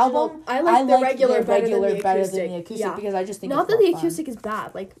this album, I like the regular better than the acoustic because I just think not it's that the fun. acoustic is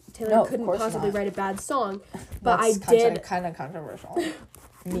bad. Like, Taylor couldn't possibly write a bad song, but That's kind of controversial.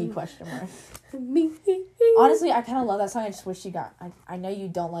 Me question mark. Me. Honestly, I kind of love that song. I just wish you got. I know you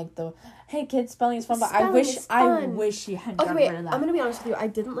don't like the "Hey kids, spelling is fun," but I wish you had gotten rid of that. I'm gonna be honest with you. I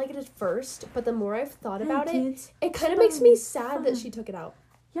didn't like it at first, but the more I've thought about it kind of makes me sad that she took it out.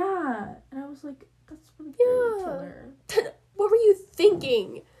 Yeah, and I was like, that's really great, Taylor. What were you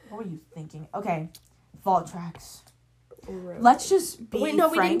thinking? Okay, vault tracks. Ronan. Let's just be Wait, no,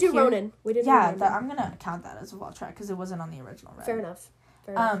 we didn't do Ronan. We didn't. Yeah, I'm gonna count that as a vault track because it wasn't on the original. Right? Fair enough.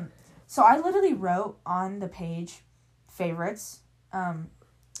 So I literally wrote on the page favorites,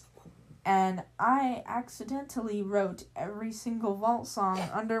 and I accidentally wrote every single vault song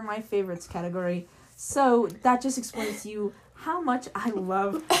under my favorites category. So that just explains to you how much I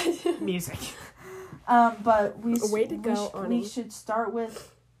love music. But we should start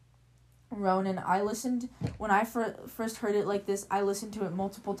with Ronan. I listened, when I first heard it like this, I listened to it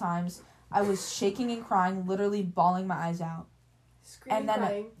multiple times. I was shaking and crying, literally bawling my eyes out. Screaming and then,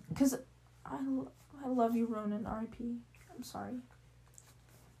 crying. Because I love you, Ronan, R.I.P. I'm sorry.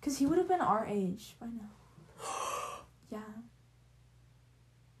 Because he would have been our age by now. Yeah.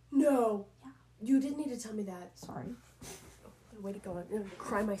 No. Yeah. You didn't need to tell me that. Sorry. Way to go. I'm going to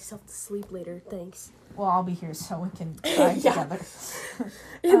cry myself to sleep later. Thanks. Well, I'll be here so we can cry together.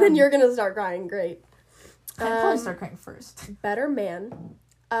 And then you're going to start crying. Great. I'll probably start crying first. Better Man.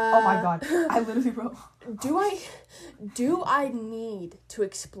 Oh my god. I literally wrote... Do I need to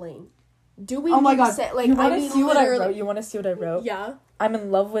explain? Do we need to say... Like, you want to see what I wrote? You want to see what I wrote? Yeah. I'm in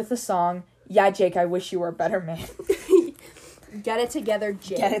love with the song. Yeah, Jake, I wish you were a better man. Get it together,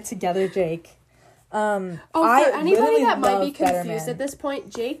 Jake. Get it together, Jake. For anybody that might be confused at this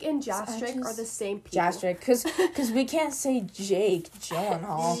point, Jake and Jastrick are the same people. Jastrick, because we can't say Jake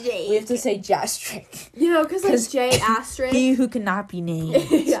Gyllenhaal. Jake. We have to say Jastrick. You know, because like J asterisk. He who cannot be named.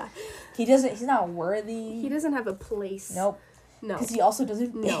 Yeah. He's not worthy. He doesn't have a place. Nope. No. Because he also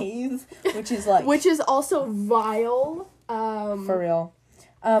doesn't bathe, which is like... Which is also vile. For real.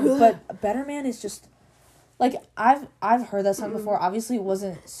 But Better Man is just... Like, I've heard that song before. Obviously, it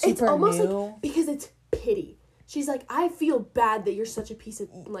wasn't super new. It's almost like, because it's pity. She's like, I feel bad that you're such a piece of,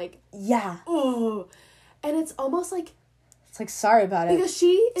 like... Yeah. Oh. And it's almost like... It's like, sorry about it. Because she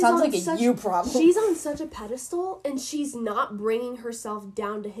is Sounds like a you problem. She's on such a pedestal, and she's not bringing herself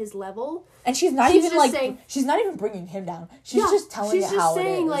down to his level. And she's not even, like... Saying, she's not even bringing him down. She's just telling you how it is. She's just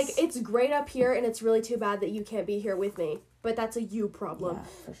saying, like, it's great up here, and it's really too bad that you can't be here with me. But that's a you problem. Yeah,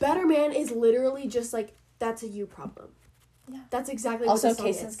 for sure. Better Man is literally just, like... That's a you problem. Yeah. That's exactly what the song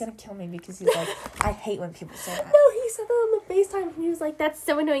is. Also, Kason's gonna kill me because he's like, I hate when people say that. No, he said that on the FaceTime and he was like, that's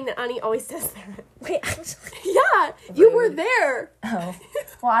so annoying that Ani always says that. Wait, actually. Yeah, rude. You were there. Oh.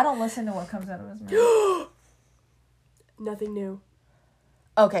 Well, I don't listen to what comes out of his mouth. Nothing new.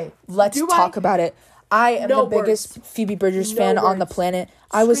 Okay, let's talk about it. I am the biggest Phoebe Bridgers fan on the planet.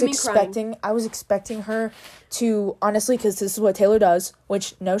 I was expecting her to, honestly, because this is what Taylor does,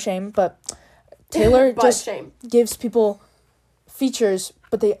 which, no shame, but... Taylor just gives people features,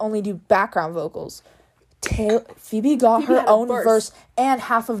 but they only do background vocals. Phoebe got her own verse and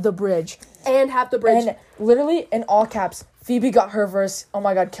half of the bridge. And And literally, in all caps, Phoebe got her verse. Oh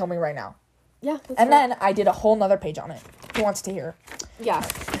my god, kill me right now. Yeah. Then I did a whole nother page on it. Who wants to hear? Yeah.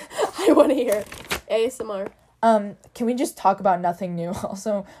 I want to hear it. ASMR. Can we just talk about nothing new?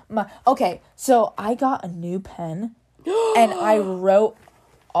 Also, so I got a new pen. And I wrote...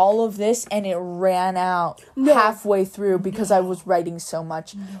 all of this, and it ran out halfway through because I was writing so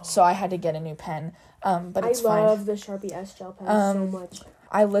much. So I had to get a new pen. But it's fine. I love the Sharpie S gel pen so much.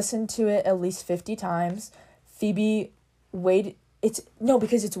 I listened to it at least 50 times. Phoebe, because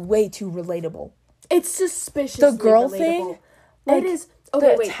it's way too relatable. It's suspiciously the girl relatable. Thing, it is.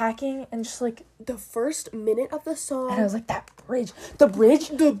 Okay, wait. Attacking and just like the first minute of the song, and I was like, the bridge.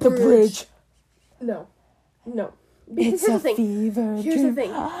 No. It's a fever Here's dream. the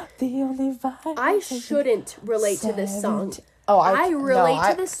thing. The only vibe. I shouldn't relate to this song. I relate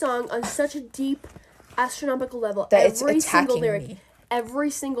to this song on such a deep, astronomical level. That every single lyric, me. Every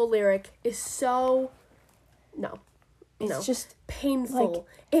single lyric is so. It's just painful. Like,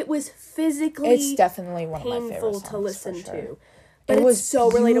 it was physically. It's definitely one of my favorite songs to listen for sure. to. But it was so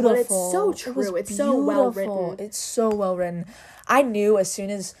relatable. It's so true. It's so well written. It's so well written. I knew as soon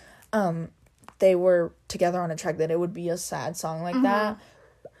as they were together on a track that it would be a sad song like that.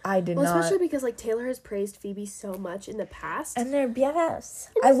 I did not. Especially because like Taylor has praised Phoebe so much in the past. And they're BFFs.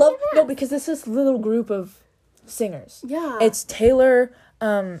 Because this is a little group of singers. Yeah. It's Taylor,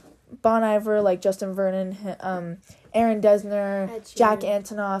 Bon Iver, like Justin Vernon, Aaron Dessner, Jack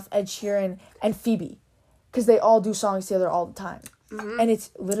Antonoff, Ed Sheeran, and Phoebe. Because they all do songs together all the time. Mm-hmm. And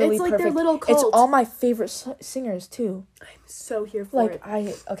it's literally perfect. Their little cult. It's all my favorite singers, too. I'm so here for it.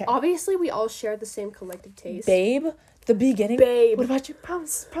 Okay. Obviously, we all share the same collective taste. Babe, the beginning. Babe. What about you?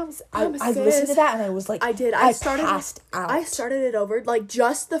 Promise. I listened to that and I was like... I did. I passed out. I started it over, like,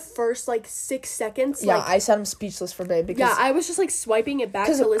 just the first, 6 seconds. Yeah, I said I'm speechless for Babe because... Yeah, I was just, swiping it back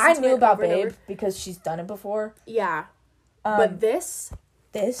to listen to it. Because I knew about Babe because she's done it before. Yeah. But this...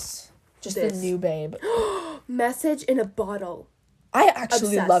 Just the new Babe. Message in a Bottle. I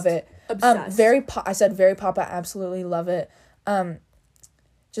actually love it. Obsessed. I said very pop. I absolutely love it.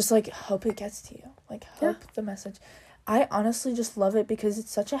 Just hope it gets to you. Hope the message. I honestly just love it because it's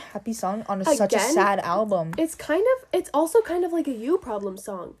such a happy song on such a sad album. It's also kind of like a you problem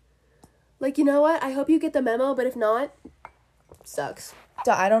song. You know what? I hope you get the memo, but if not, sucks.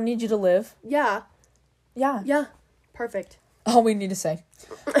 I Don't Need You to Live. Yeah. Yeah. Perfect. All we need to say.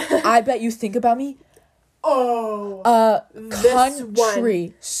 I Bet You Think About Me. Oh.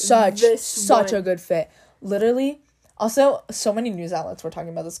 Country. Such a good fit. Literally. Also, so many news outlets were talking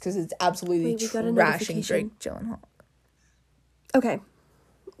about this because it's absolutely trashing Jake Gyllenhaal. Okay.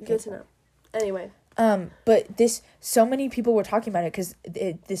 Good to know. Anyway. But so many people were talking about it because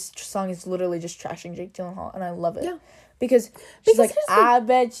this song is literally just trashing Jake Gyllenhaal, and I love it. Yeah. Because she's like, I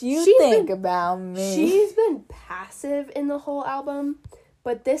bet you think about me. She's been passive in the whole album,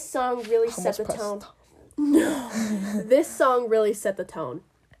 but this song really set the tone. No. This song really set the tone,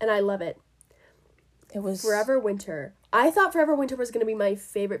 and I love it. It was Forever Winter. I thought Forever Winter was going to be my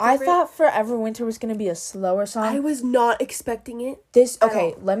favorite. I thought Forever Winter was going to be a slower song. I was not expecting it.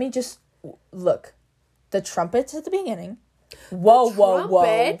 Let me just look. The trumpets at the beginning. Whoa.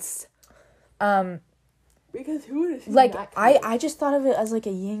 Trumpets? Because who would have seen like that I just thought of it as like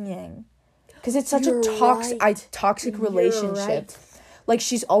a yin yang, because it's such a toxic relationship. Right. Like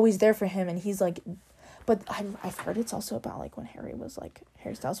she's always there for him, and he's like, but I've heard it's also about like when Harry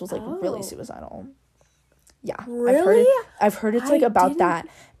Styles was like really suicidal. Yeah, really? I've heard it's like about that,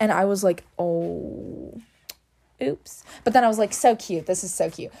 and I was like, oh, oops. But then I was like, so cute. This is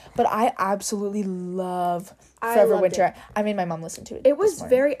so cute. But I absolutely love Forever Winter. It. I made my mom listen to it. It was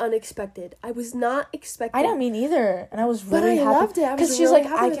very unexpected. I was not expecting. I don't mean either, and I was really happy. But I loved it. Because she's like,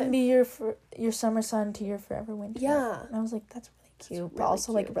 I can be your summer sun to your forever winter. Yeah, and I was like, that's really cute, but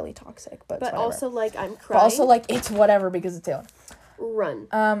also like really toxic. But also like I'm crying. But also like it's whatever because it's Taylor. Run.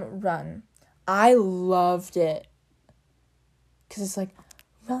 Run. I loved it. Cause it's like,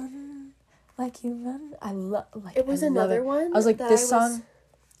 run like you run. I love like. It was another one. I was like, this song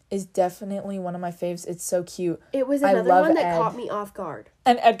is definitely one of my faves. It's so cute. It was another one that caught me off guard.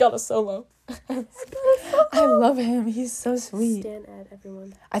 And Ed got a solo. I love him. He's so sweet. Stan Ed,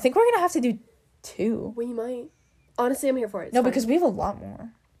 everyone. I think we're gonna have to do 2. We might. Honestly, I'm here for it. It's fine. Because we have a lot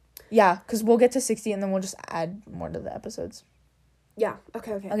more. Yeah, because we'll get to 60 and then we'll just add more to the episodes. Yeah.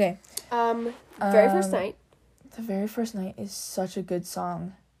 Okay. Very First Night. The Very First Night is such a good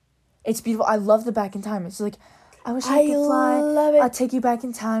song. It's beautiful. I love the back in time. It's like, I wish I could fly. Love it. I'll take you back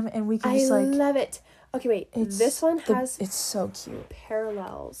in time and we can just like. I love it. Okay, wait. This one has. It's so cute.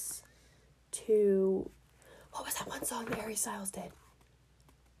 Parallels to. What was that one song that Harry Styles did?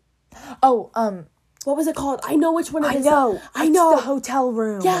 Oh, what was it called? I know which one it is. I know. The hotel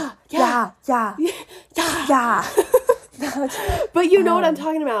room. Yeah. But you know what I'm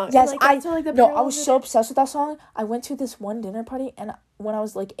talking about. Yes, like, I was so obsessed with that song. I went to this one dinner party and when I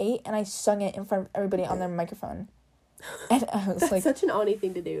was like 8 and I sung it in front of everybody on their microphone. And I was That's like, such an Ani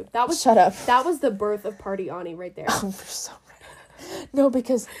thing to do. That was shut up. That was the birth of Party Ani right there. Oh, we're so right. No,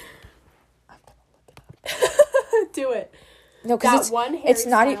 because I'm gonna look it up. Do it. No, because it's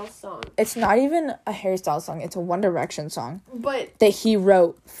not song. It's not even a Harry Styles song. It's a One Direction song. But that he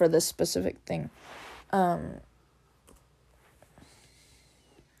wrote for this specific thing.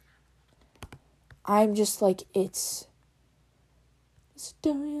 I'm just like, it's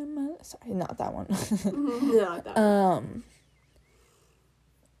story of my... Sorry, not that one. Not that one.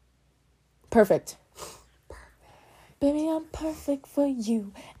 Perfect. Baby, I'm perfect for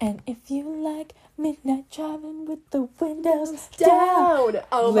you. And if you like midnight driving with the windows down.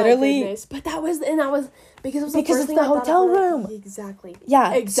 Oh, literally. My goodness. But that was because it was because it's the hotel room. Exactly.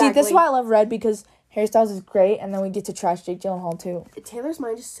 Yeah. Exactly. See, this is why I love Red, because Harry Styles is great, and then we get to trash Jake Gyllenhaal too. Taylor's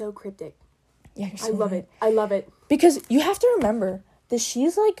mind is so cryptic. Yeah, I love it. I love it. Because you have to remember that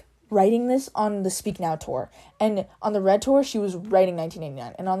she's like writing this on the Speak Now tour. And on the Red tour, she was writing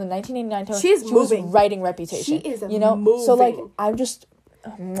 1989. And on the 1989 tour, she was writing Reputation. She is moving. So like, I'm just...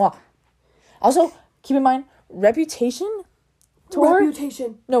 mwah. Also, keep in mind, Reputation tour...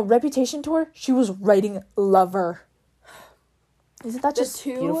 Reputation tour, she was writing Lover. Isn't that just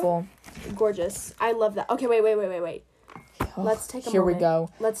beautiful? Gorgeous. I love that. Okay, wait. Oh, let's take a moment. Here we go.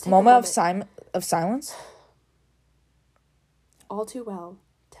 Let's take moment of silence. All Too Well,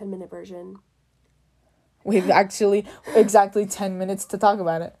 10-minute version. We have actually exactly 10 minutes to talk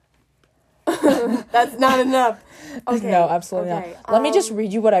about it. That's not enough. Okay. No, absolutely not. Let me just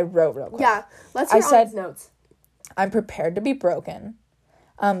read you what I wrote real quick. Yeah, let's hear all these notes. I'm prepared to be broken.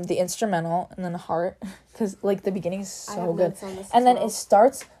 The instrumental, and then Heart, because like the beginning is so good. And then it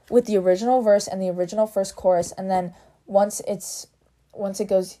starts with the original verse and the original first chorus, and then once it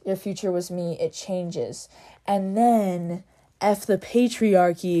goes, your future was me, it changes. And then F the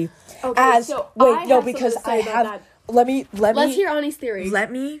patriarchy. Okay, let's hear Ani's theory.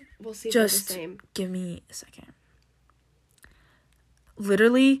 We'll see if they're the same. Give me a second.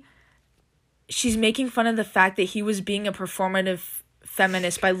 Literally, she's making fun of the fact that he was being a performative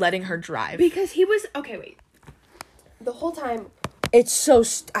feminist by letting her drive. Because he was... Okay, wait. The whole time... It's so...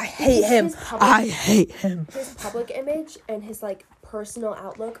 I hate him. I hate him. His public image and his, like, personal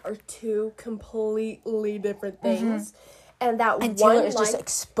outlook are two completely different things. And that and one Taylor is line... just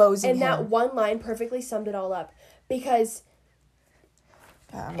exposing him. And that one line perfectly summed it all up. Because...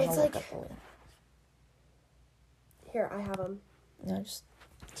 it's like... Here, I have them. No, just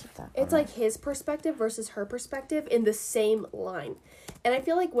keep that. It's like his perspective versus her perspective in the same line. And I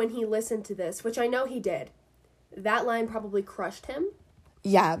feel like when he listened to this, which I know he did, that line probably crushed him.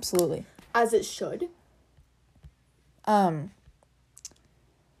 Yeah, absolutely. As it should.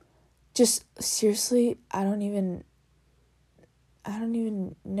 Just seriously, I don't even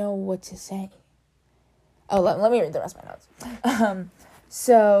know what to say. Oh, let me read the rest of my notes.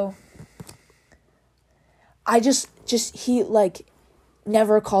 So I just he like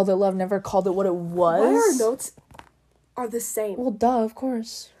never called it love, never called it what it was. Why our notes are the same? Well, duh, of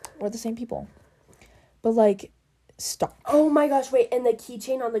course. We're the same people. But like, stop. Oh my gosh, wait, and the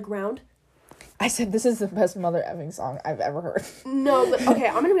keychain on the ground? I said this is the best mother effing song I've ever heard. No, but okay,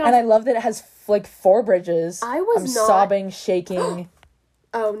 I'm gonna be honest. And I love that it has like 4 bridges. I'm sobbing, shaking.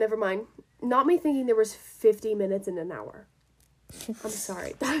 Oh, never mind. Not me thinking there was 50 minutes in an hour. I'm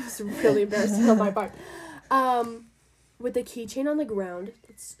sorry. That was really embarrassing on my part. With the keychain on the ground,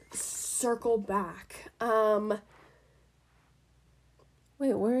 let's circle back.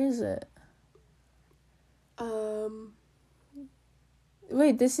 Wait, where is it?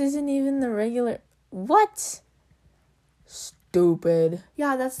 Wait, this isn't even the regular... What? Stupid.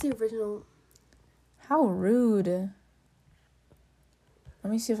 Yeah, that's the original. How rude.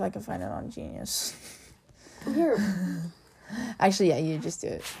 Let me see if I can find it on Genius. Here. Actually, yeah, you just do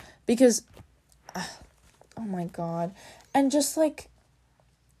it. Because... oh my god. And just like...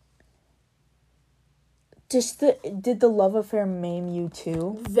 Did the love affair maim you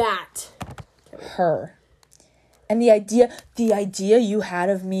too? That. Her. And the idea you had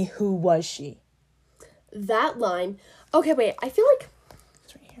of me, who was she? That line. Okay, wait, I feel like...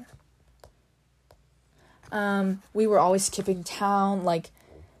 It's right here. We were always skipping town, like...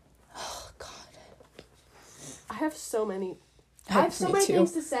 Oh, God. I have so many... I have so many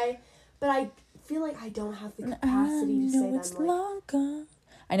things to say, but I feel like I don't have the capacity to say them. It's long gone.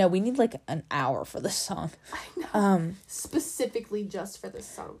 I know, we need like an hour for this song. I know. Specifically just for this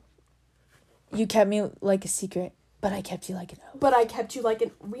song. You kept me like a secret, but I kept you like an oath. But I kept you like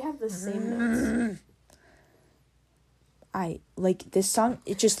an... We have the same notes. I like this song.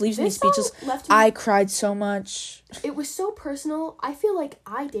 It just leaves me speechless. I cried so much. It was so personal. I feel like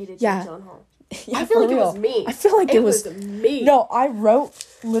I dated Jake Gyllenhaal. Yeah, I feel like it was me. I feel like it was me. No, I wrote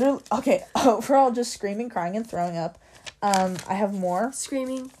literally... Okay, we're all just screaming, crying, and throwing up. I have more.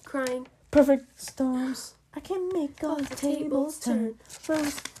 Screaming, crying. Perfect storms. I can make all the tables turn.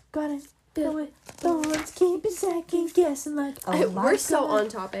 Rose garden filled with thorns. Keep it second guessing like... Oh, we're so on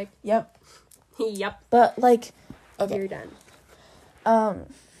topic. Yep. Yep. But like... Okay. You're done.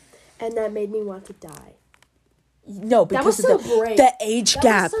 And that made me want to die. No, because that was so brave. The age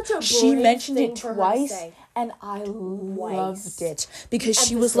gap. Was such a she mentioned thing it twice, and I loved it because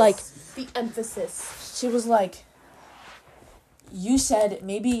she was like the emphasis. She was like, you said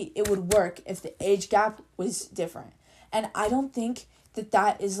maybe it would work if the age gap was different, and I don't think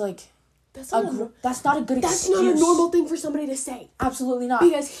that is like that's not a good excuse. That's not a normal thing for somebody to say. Absolutely not.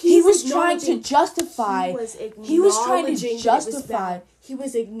 Because he was trying to justify. He was trying to justify. He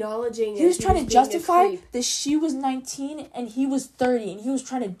was acknowledging. He was trying to justify that she was 19 and he was 30, and he was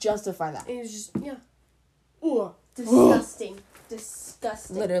trying to justify that. And it was just ooh, disgusting,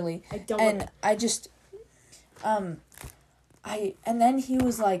 disgusting. Literally, I just, and then he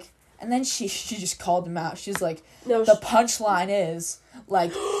was like, and then she just called him out. She's like, no, the punchline is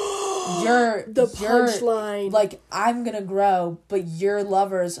like. Punchline. Like, I'm gonna grow, but your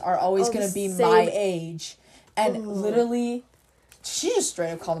lovers are always gonna be my age. And literally, she just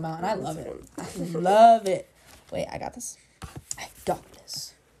straight up called him out, and I love it. I love it. Wait, I got this. I got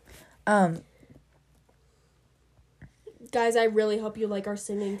this. Guys, I really hope you like our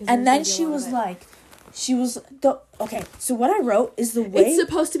singing. And then she was like, okay, so what I wrote is the way... It's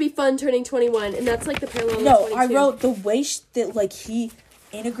supposed to be fun turning 21, and that's like the parallel No, with 22. I wrote the way that, like, he...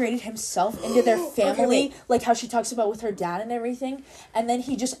 integrated himself into their family, okay, like how she talks about with her dad and everything, and then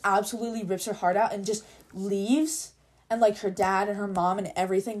he just absolutely rips her heart out and just leaves, and like her dad and her mom and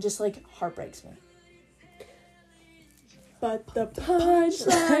everything just like heartbreaks me. But the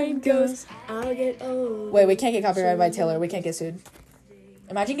punchline goes, I'll get old. Wait, we can't get copyrighted by Taylor. We can't get sued.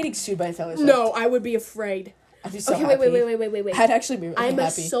 Imagine getting sued by Taylor Swift. No, I would be afraid. I'd be so happy. Wait. I'd actually be really happy. I'm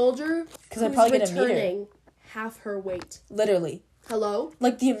a soldier because I'm probably gonna meet her. Half her weight. Literally. Hello?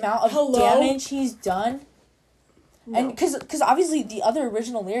 Like, the amount of damage he's done. No. And because obviously the other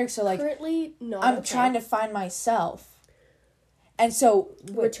original lyrics are like, currently not I'm trying to find myself. And so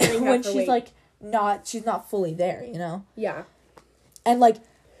when she's like she's not fully there, you know? Yeah. And like,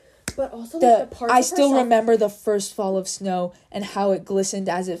 but also the parts I still remember the first fall of snow and how it glistened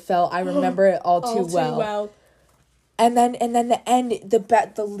as it fell. I remember it all too well. And then the end,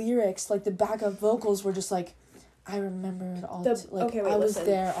 the lyrics, like the backup vocals were just like, I remember it all. I was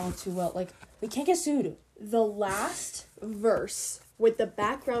there all too well. Like, we can't get sued. The last verse with the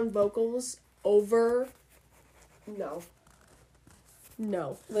background vocals over. No.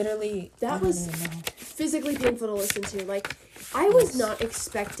 Literally, that was physically painful to listen to. Like, I was not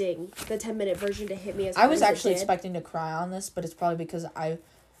expecting the 10-minute version to hit me as hard. I was actually expecting to cry on this, but it's probably because I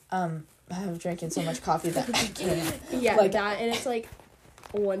have drinking so much coffee that I can't. Yeah, like that, and it's like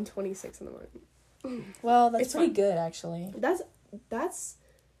 1:26 in the morning. Well, that's pretty good, actually. That's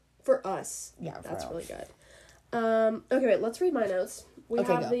for us. Yeah, that's really good. Okay, wait. Let's read my notes. We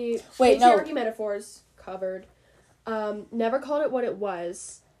have the patriarchy metaphors covered. Never called it what it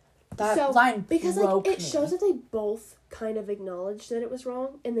was. That line because broke it me. shows that they both kind of acknowledged that it was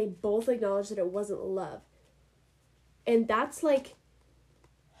wrong, and they both acknowledged that it wasn't love. And that's like.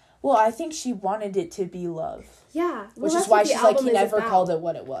 Well, I think she wanted it to be love. Yeah. Which is why she's like, he never called it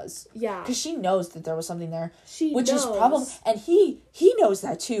what it was. Yeah. Because she knows that there was something there. Which knows. Is problem. And he knows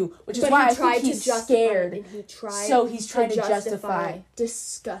that too. Which is why I think he's scared. And he's trying to justify.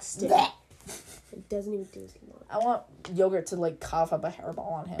 Disgusting. Blech. It doesn't even do anything more. I want yogurt to like cough up a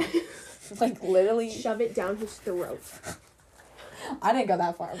hairball on him. Like literally. Shove it down his throat. I didn't go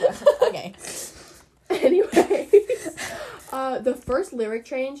that far, but okay. Anyway. The first lyric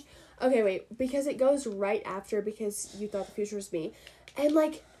change. Okay, wait. Because it goes right after because you thought the future was me. And,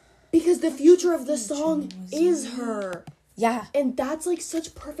 like, because the future of the song is her. Yeah. And that's, like,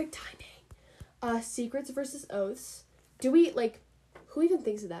 such perfect timing. Secrets versus oaths. Do we, like, who even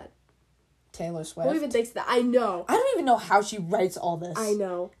thinks of that? Taylor Swift. Who even thinks of that? I know. I don't even know how she writes all this. I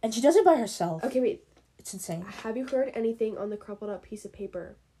know. And she does it by herself. Okay, wait. It's insane. Have you heard anything on the crumpled up piece of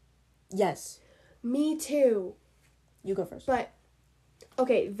paper? Yes. Me too. You go first. But,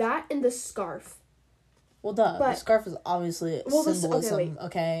 okay, that and the scarf. Well, the scarf is obviously symbolism,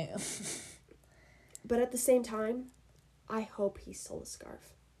 okay? But at the same time, I hope he stole the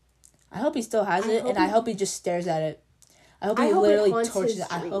scarf. I hope he still has it, and I hope he just stares at it. I hope he literally tortures it.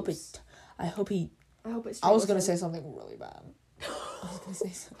 I hope it's. I was gonna say something really bad. I was gonna say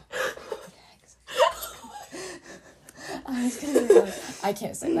something. I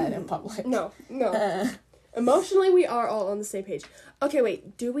can't say that in public. No. Emotionally, we are all on the same page. Okay,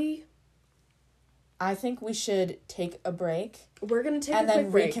 wait. Do we? I think we should take a break. We're going to take a quick break. And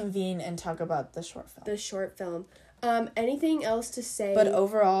then reconvene and talk about the short film. The short film. Anything else to say? But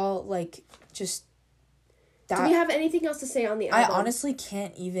overall, like, just that. Do we have anything else to say on the album? I honestly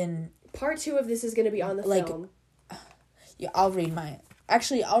can't even. Part 2 of this is going to be on the film. Yeah, I'll read mine.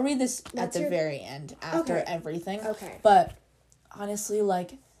 Actually, I'll read this at the very end after everything. Okay. But honestly,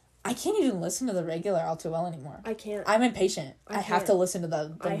 like, I can't even listen to the regular All Too Well anymore. I can't. I'm impatient. I have to listen to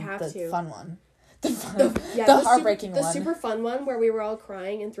the fun one. The heartbreaking one. The super fun one where we were all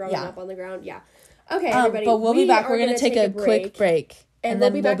crying and throwing up on the ground. Yeah. Okay, everybody. But we'll be back. We're going to take a quick break. And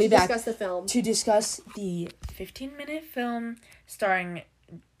then we'll be back to discuss the film. To discuss the 15-minute film starring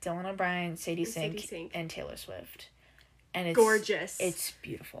Dylan O'Brien, Sadie Sink, and Taylor Swift. And it's gorgeous. It's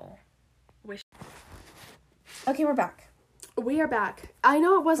beautiful. Okay, we're back. We are back. I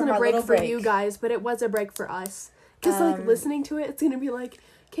know it wasn't a break for you guys, but it was a break for us. Because, like, listening to it, it's going to be like,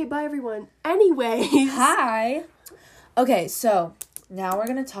 okay, bye, everyone. Anyways. Hi. Okay, so now we're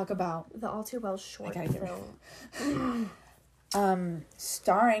going to talk about the All Too Well short film.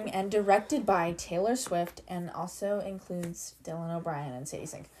 Starring and directed by Taylor Swift and also includes Dylan O'Brien and Sadie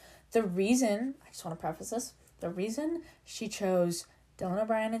Sink. The reason, I just want to preface this, the reason she chose Dylan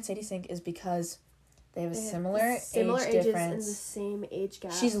O'Brien and Sadie Sink is because they have a similar age difference. And the same age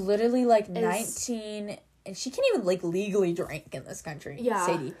gap. She's literally like 19, and she can't even like legally drink in this country. Yeah.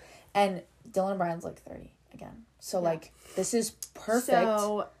 Sadie. And Dylan O'Brien's like 30 again. So like this is perfect.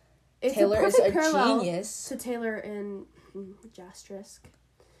 So it's Taylor is a genius. To Taylor and Jasterisk.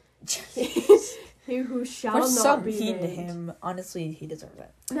 Who shall not so be mean named. to him. Honestly, he deserves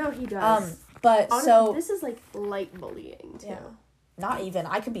it. No, he does. But honestly, this is like light bullying too. Yeah. Not even.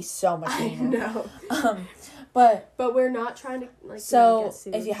 I could be so much meaner. I know. But we're not trying to like. So get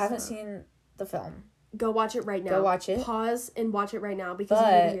sued, if you haven't seen the film, go watch it right now. Go watch it. Pause and watch it right now because you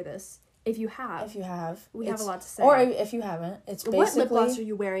need to hear this. If you have. We have a lot to say. Or if you haven't, it's basically... What lip gloss are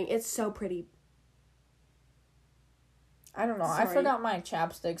you wearing? It's so pretty. I don't know. Sorry. I forgot my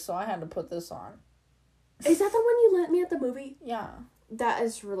chapstick, so I had to put this on. Is that the one you lent me at the movie? Yeah. That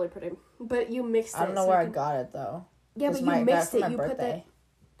is really pretty. But you mixed it. I don't know where I got it, though. Yeah, but you mixed it. You put the...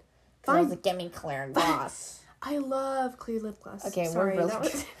 Fine. I was like, give me clear gloss. I love clear lip gloss. Okay, we're really...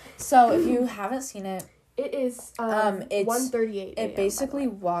 So, if you haven't seen it... It is it's 1:38. It basically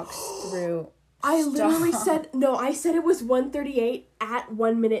walks through... I literally said... No, I said it was 1:38 at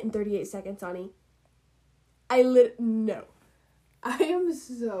 1 minute and 38 seconds, Ani. No. I am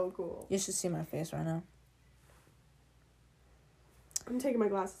so cool. You should see my face right now. I'm taking my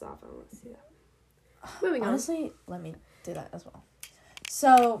glasses off. I don't want to see that. Moving on. Honestly, let me do that as well.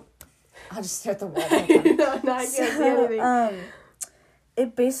 So, I'll just stare at the wall. No, I can't see anything.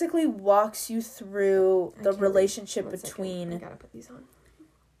 It basically walks you through the relationship between... I gotta put these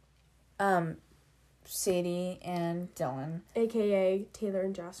on. Sadie and Dylan. AKA Taylor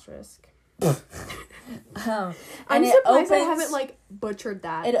and Jasterisk. I'm surprised I haven't, butchered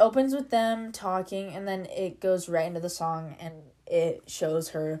that. It opens with them talking, and then it goes right into the song, and it shows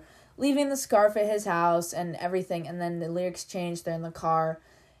her leaving the scarf at his house and everything, and then the lyrics change. They're in the car.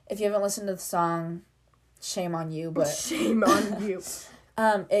 If you haven't listened to the song, shame on you, but... Shame on you.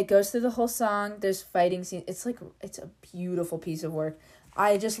 It goes through the whole song. There's fighting scenes. It's a beautiful piece of work.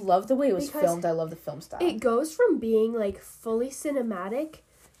 I just love the way it was filmed. I love the film style. It goes from being, fully cinematic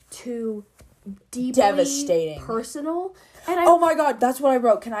to deeply devastating, personal. And oh my god, that's what I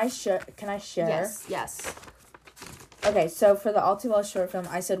wrote. Can I share? Yes. Okay, so for the All Too Well short film,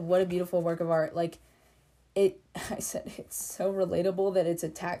 I said, what a beautiful work of art. I said it's so relatable that it's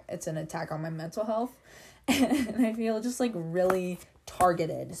an attack on my mental health. And I feel just, really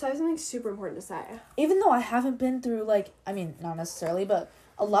targeted. So I have something super important to say. Even though I haven't been through, not necessarily, but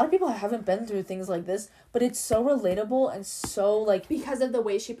a lot of people haven't been through things like this, but it's so relatable and so, because of the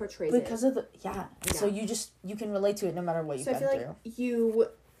way she portrays it. Because of the... Yeah. So you can relate to it no matter what you've been through. So I feel you...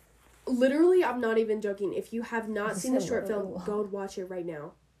 Literally, I'm not even joking. If you have not seen the short film, go watch it right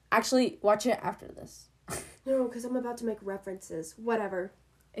now. Actually, watch it after this. No, because I'm about to make references. Whatever.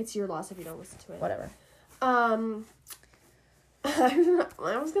 It's your loss if you don't listen to it. Whatever. I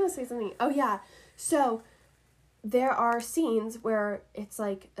was gonna say something. Oh, yeah. So, there are scenes where it's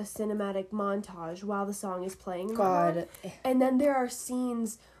a cinematic montage while the song is playing. God. And then there are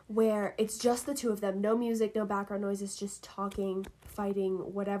scenes where it's just the two of them. No music, no background noise. It's just talking, fighting,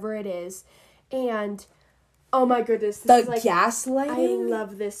 whatever it is. And, oh my goodness. This is gaslighting? I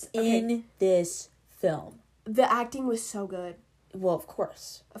love this. In this film. The acting was so good. Well, of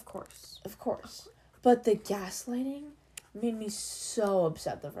course. But the gaslighting made me so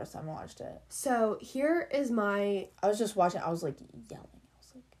upset the first time I watched it. So, here is my... I was just watching. I was, yelling.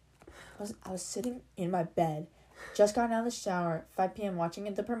 I was sitting in my bed, just gotten out of the shower, 5 p.m., watching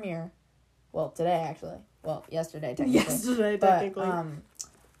it the premiere. Well, today, actually. Well, yesterday, technically. But,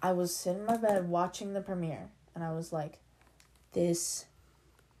 I was sitting in my bed watching the premiere, and I was like, this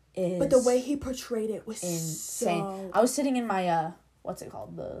is... But the way he portrayed it was insane. So... I was sitting in my, what's it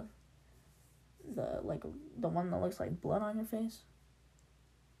called? The one that looks like blood on your face.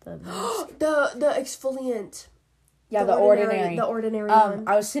 The exfoliant. Yeah, the ordinary. The ordinary one.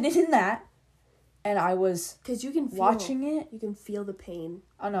 I was sitting in that, and I was... Because you can feel... Watching it. You can feel the pain.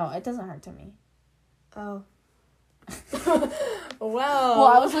 Oh, no, it doesn't hurt to me. Oh. Well,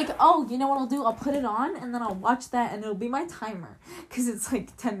 I was like, oh, you know what I'll do? I'll put it on, and then I'll watch that, and it'll be my timer. Because it's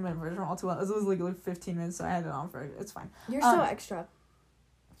 10-minute version of All Too Well. It was like 15 minutes, so I had it on for it. It's fine. You're so extra.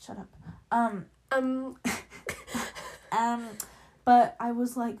 Shut up. But I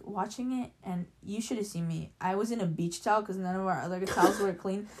was watching it, and you should have seen me. I was in a beach towel because none of our other towels were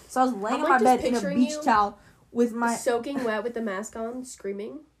clean. So I was laying on my bed in a beach towel with my... Soaking wet with the mask on,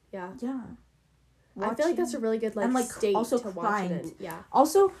 screaming. Yeah. Yeah. I feel like that's a really good state also to crying. Watch it in. Yeah.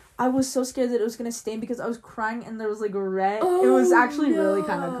 Also, I was so scared that it was gonna stain because I was crying and there was red. Oh, it was actually really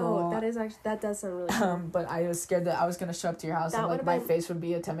kind of cool. That does sound really cool. But I was scared that I was gonna show up to your house and my face would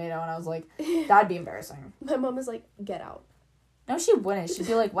be a tomato, and I was like, that'd be embarrassing. My mom is like, get out. No, she wouldn't. She'd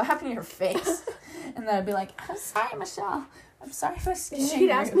be like, what happened to your face? And then I'd be like, I'm sorry, Michelle. I'm sorry if I scared you. She'd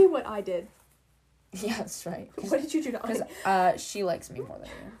ask me what I did. Yeah, that's right. What did you do to Because she likes me more than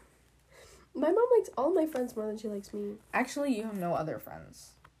you. My mom likes all my friends more than she likes me. Actually, you have no other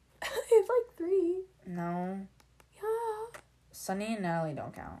friends. I have 3. No. Yeah. Sunny and Natalie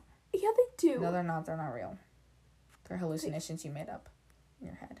don't count. Yeah, they do. No, they're not. They're not real. They're hallucinations you made up in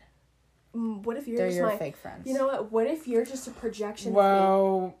your head. What if you're They're just your fake friends. You know what? What if you're just a projection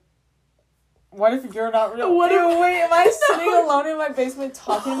of me? What if you're not real? Wait, am I sitting alone in my basement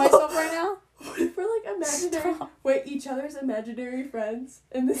talking to myself right now? What if we're like imaginary? Wait, each other's imaginary friends,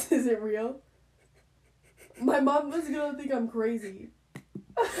 and this isn't real? My mom was gonna think I'm crazy.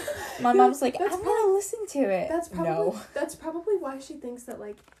 My mom's like, I'm gonna listen to it. That's probably why she thinks that,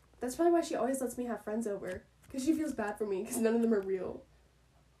 like, that's probably why she always lets me have friends over. Because she feels bad for me, because none of them are real.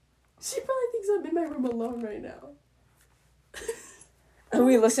 She probably thinks I'm in my room alone right now. When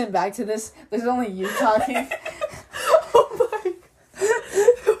we listen back to this, there's only you talking. Oh my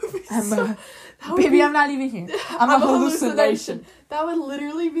God. I'm not even here. I'm a hallucination. That would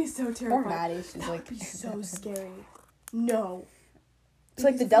literally be so terrifying. Poor Maddie, she's that would be so scary. No. It's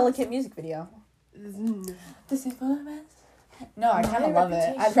like the Delicate music video. The simple events. No, I kind of love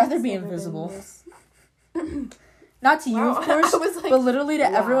it. I'd rather be invisible. Not to you, of course, like, but literally to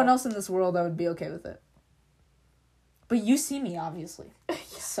everyone else in this world, I would be okay with it. But you see me, obviously. Yeah.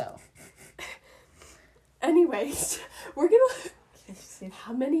 So. Anyways, we're gonna...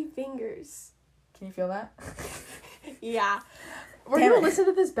 How many fingers? Can you feel that? Yeah. We're gonna listen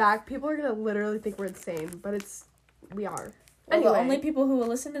to this back. People are gonna literally think we're insane, but we are. Well, anyway. The only people who will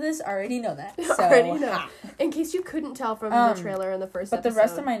listen to this already know that. So. Already know. In case you couldn't tell from the trailer in the first episode. But the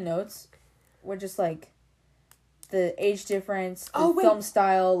rest of my notes were just like the age difference, the film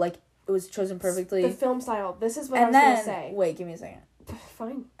style, like it was chosen perfectly. The film style. This is what I was gonna say. Wait, give me a second.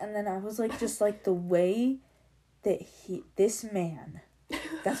 Fine. And then I was like, just like the way that this man,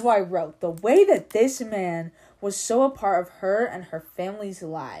 that's why I wrote, the way that this man was so a part of her and her family's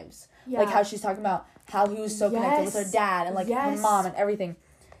lives. Yeah. Like how she's talking about how he was so connected with her dad and like her mom and everything.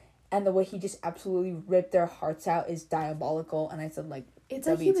 And the way he just absolutely ripped their hearts out is diabolical. And I said, like, it's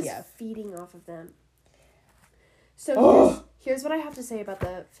WTF. Like he was feeding off of them. So here's what I have to say about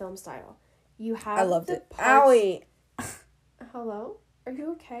the film style. You have I loved it. Owie! Hello? Are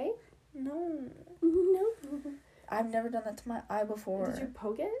you okay? No. No. I've never done that to my eye before. Did you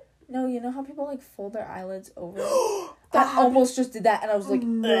poke it? No, you know how people like fold their eyelids over? I almost just did that and I was like,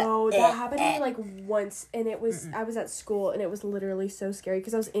 no, that happened to me like once and it was, I was at school and it was literally so scary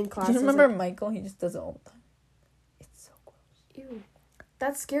because I was in class. Do you remember Michael? He just does it all the time. It's so gross. Ew.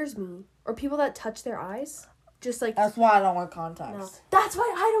 That scares me. Or people that touch their eyes. Just like... That's why I don't wear contacts. No. That's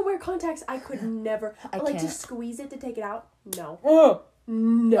why I don't wear contacts. I could never... like, to squeeze it to take it out? No.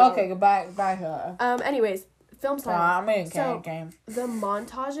 No. Okay, goodbye her. Anyways, film style. Game. The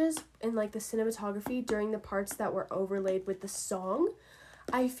montages and, like, the cinematography during the parts that were overlaid with the song,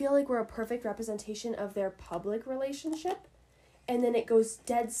 I feel like were a perfect representation of their public relationship. And then it goes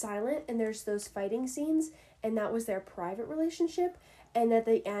dead silent, and there's those fighting scenes, and that was their private relationship. And at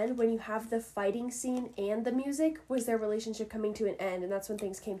the end, when you have the fighting scene and the music, was their relationship coming to an end, and that's when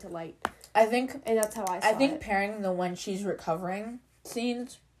things came to light. And that's how I saw it. Pairing the when she's recovering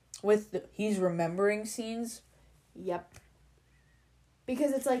scenes with the he's remembering scenes. Yep.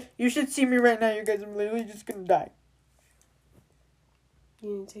 Because it's like... You should see me right now, you guys. I'm literally just gonna die.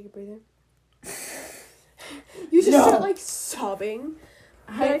 You need to take a breather? You should start, like, sobbing.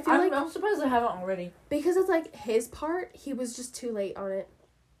 I'm surprised I haven't already. Because it's like his part, he was just too late on it.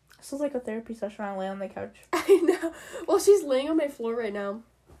 This is like a therapy session. I lay on the couch. I know. Well, she's laying on my floor right now.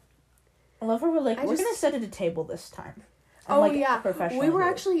 I love her. We're like, we're gonna set at a table this time. We were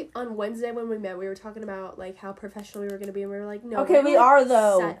actually on Wednesday when we met. We were talking about like how professional we were gonna be, and we were like, no. Okay, we are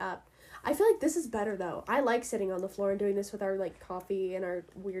though. Set up. I feel like this is better though. I like sitting on the floor and doing this with our like coffee and our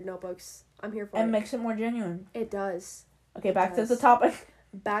weird notebooks. I'm here for it. And makes it more genuine. It does. Okay, back to the topic.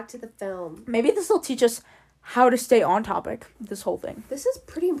 Back to the film. Maybe this will teach us how to stay on topic, this whole thing. This is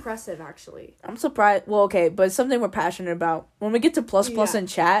pretty impressive, actually. I'm surprised. Well, okay, but it's something we're passionate about. When we get to plus and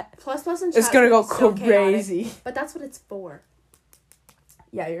chat, it's going to go crazy. Chaotic, but that's what it's for.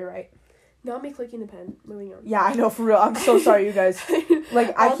 Yeah, you're right. Not me clicking the pen. Moving on. Yeah, I know, for real. I'm so sorry, you guys.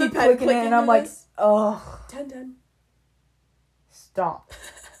 Like, I keep clicking it, and I'm like, oh. 10. Stop.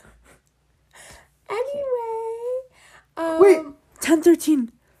 Anyway. Wait. 10:13.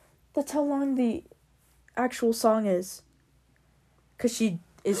 That's how long the actual song is. Because she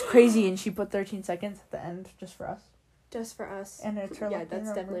is crazy and she put 13 seconds at the end just for us. Just for us. And it's her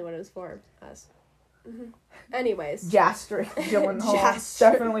that's definitely what it was for. Us. Mm-hmm. Anyways. Jake Gyllenhaal.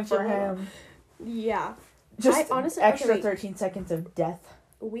 Definitely for him. Yeah. Just honestly, extra 13 seconds of death.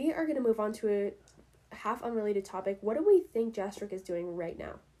 We are going to move on to a half unrelated topic. What do we think Jake is doing right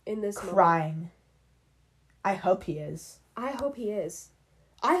now in this moment? Crying. I hope he is. I hope he is.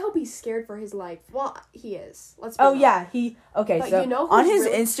 I hope he's scared for his life. Well, he is. Let's be honest. Yeah, okay, so on his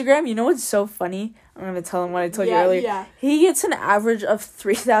Instagram, you know what's so funny? I'm going to tell him what I told you earlier. Yeah. He gets an average of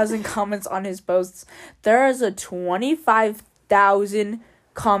 3,000 comments on his posts. There is a 25,000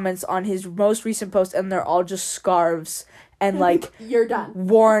 comments on his most recent post, and they're all just scarves and like you're done.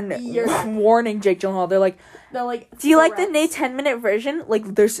 Warning Jake Gyllenhaal. They're like, no, like, do you like the 10-minute version? Like,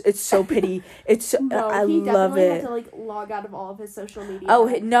 it's so pity. It's no, I love it. He had to like log out of all of his social media. Oh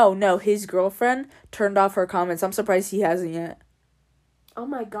no, his girlfriend turned off her comments. I'm surprised he hasn't yet. Oh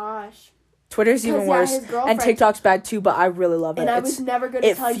my gosh. Twitter's even worse, and TikTok's bad too. But I really love it. And I was never good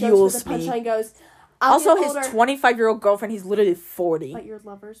to tell jokes where the punchline goes. Also, his 25-year-old girlfriend, he's literally 40. But your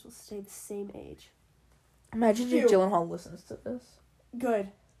lovers will stay the same age. Imagine Jake Gyllenhaal listens to this. Good.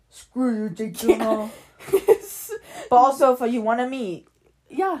 Screw you, Jake Gyllenhaal. But also, if you want to meet,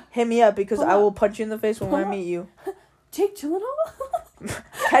 hit me up because I will punch you in the face when I meet you. Jake Gyllenhaal?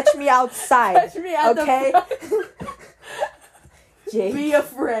 Catch me outside. Catch me at okay? Jake. Be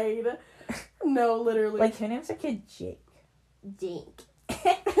afraid. No, literally. Like, who names a kid Jake? Jake.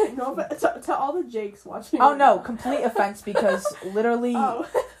 No, but to all the Jakes watching. Oh, no. Complete offense because literally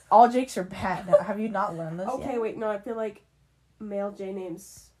all Jakes are bad. Have you not learned this yet? Okay, wait. No, I feel like male J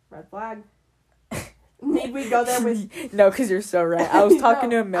names, red flag. Need we go there with... No, because you're so right. I was talking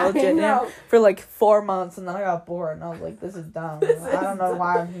to a male J name for like 4 months and then I got bored and I was like, this is dumb. I don't know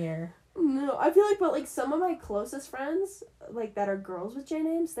why I'm here. No, I feel like, but like some of my closest friends, like that are girls with J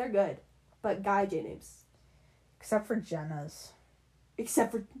names, they're good. But guy J names. Except for Jenna's.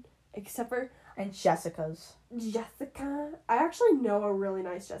 Except for... And Jessica's. Jessica? I actually know a really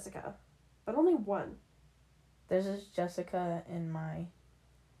nice Jessica. But only one. There's this Jessica in my...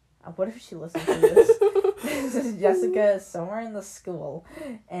 What if she listens to this? This Jessica is somewhere in the school.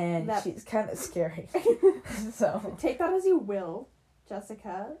 And she's kind of scary. So... Take that as you will,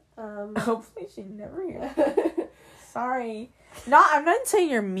 Jessica. Hopefully she never hears it. Sorry. No, I'm not saying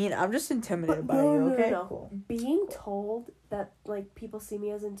you're mean. I'm just intimidated by you, okay? No. Cool. Being told that, like, people see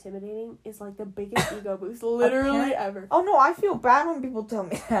me as intimidating is, like, the biggest ego boost literally ever. Oh, no, I feel bad when people tell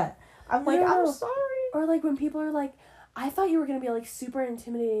me that. I'm like, I'm sorry. Or, like, when people are like, I thought you were going to be, like, super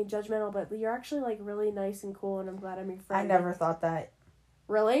intimidating and judgmental, but you're actually, like, really nice and cool, and I'm glad I'm your friend. I never thought that.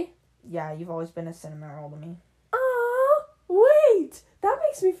 Really? Yeah, you've always been a cinnamon roll to me. Aw, wait! That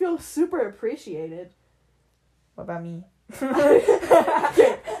makes me feel super appreciated. What about me?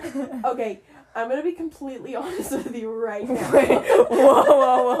 Okay, I'm gonna be completely honest with you right now. Wait,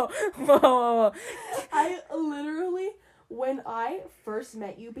 whoa. I literally, when I first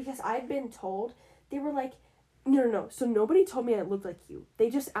met you, because I've been told, they were like, no. So nobody told me I looked like you. They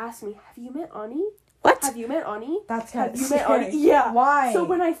just asked me, have you met Ani? What? Have you met Ani? That's kind of scary. Have you met Ani? Yeah. Why? So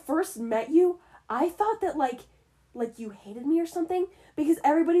when I first met you, I thought that, like you hated me or something, because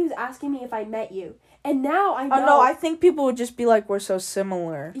everybody was asking me if I met you. And now I know. Oh, no, I think people would just be like, we're so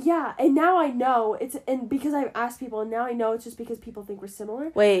similar. Yeah, and now I know. And because I've asked people, and now I know it's just because people think we're similar.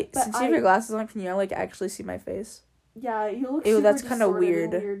 Wait, since you have your glasses on, can you, like, actually see my face? Yeah, you look Ew, super that's kind of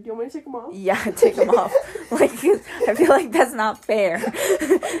weird. Do you want me to take them off? Yeah, take them off. Like, I feel like that's not fair.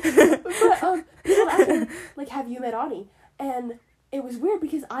 But, people ask me, like, have you met Ani? And it was weird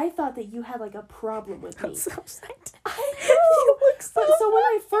because I thought that you had, like, a problem with me. I'm so excited. I know. You look so so when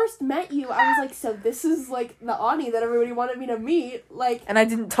I first met you, I was like, so this is, like, the Ani that everybody wanted me to meet. Like, and I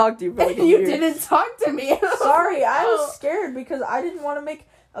didn't talk to you for, like, a year. Didn't talk to me. Sorry, I was scared because I didn't want to make...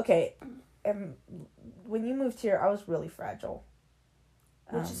 Okay, when you moved here, I was really fragile.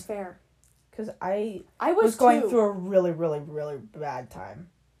 Which is fair. Because I was going through a really, really, really bad time.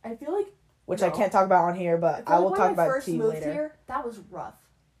 I feel like... Which I can't talk about on here, but I will talk about it to you later. When I first moved here, that was rough.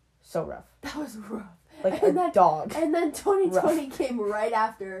 So rough. That was rough. Like a dog. And then 2020 came right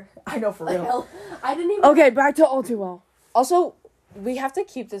after. I know, for real. I didn't even... Okay, back to All Too Well. Also, we have to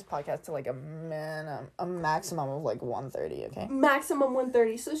keep this podcast to, like, a maximum of, like, 1:30, okay? Maximum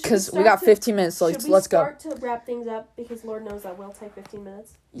 1:30. So because we got 15 minutes, so let's go. Should we start to wrap things up? Because Lord knows that will take 15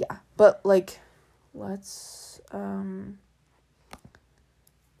 minutes. Yeah, but, like, let's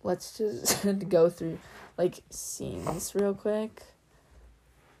just go through, like, scenes real quick.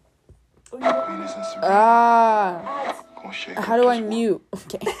 How do I mute?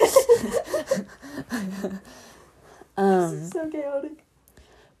 Okay. This is so chaotic.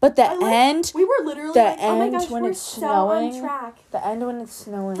 But the end, we were literally the like, end oh my gosh, when we're it's so snowing. on track. The end when it's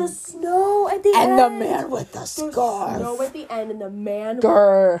snowing. The snow at the end. And the man with the scarf. The snow at the end and the man with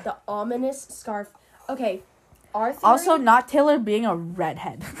the ominous scarf. Okay, our theory... Also, not Taylor being a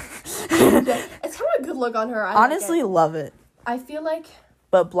redhead. It's kind of a good look on her. Honestly, love it. I feel like...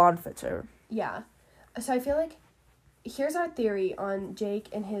 But blonde fits her. Yeah. So I feel like... Here's our theory on Jake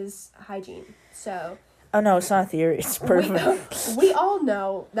and his hygiene. So... Oh, no, it's not a theory. It's perfect. We all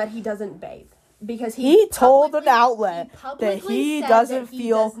know that he doesn't bathe. Because he told an outlet that he doesn't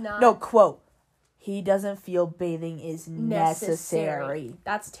feel... No, quote. he doesn't feel bathing is necessary.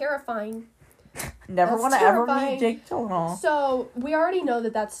 That's terrifying. Never want to ever meet Jake Gyllenhaal. So, we already know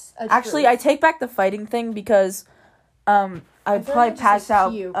that that's a Actually, truth. I take back the fighting thing because I'd probably pass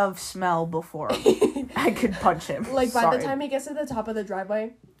out of smell before I could punch him. Like, by the time he gets to the top of the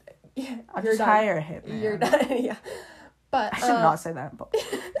driveway, I'll just hire him. You're done. Yeah. But, I should not say that. But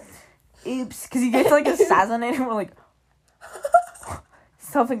oops. Because he gets, like, assassinated and we're like,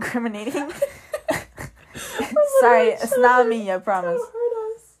 self-incriminating. Sorry, it's not me, I promise. Don't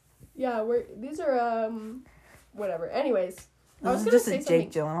hurt us. Yeah, these are, whatever. Anyways, I was going to say just a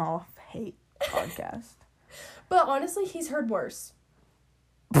Jake Gyllenhaal hate podcast. But honestly, he's heard worse.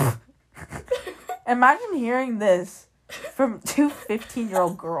 Imagine hearing this from two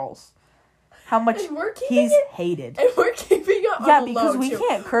 15-year-old girls. How much he's hated. And we're keeping it on yeah, because we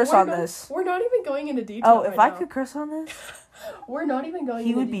can't curse on this. We're not even going into detail. Oh, if I could curse on this? We're not even going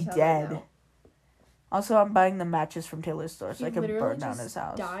into detail. He would be dead. Right, also, I'm buying the matches from Taylor's store so I can burn down his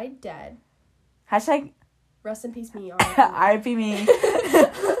house. Died dead. Hashtag rest in peace, me. R.I.P. me.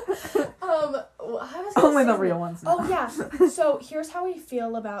 Only the real ones. Now. Oh yeah. So here's how we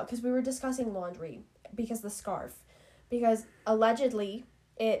feel about, because we were discussing laundry because the scarf, because allegedly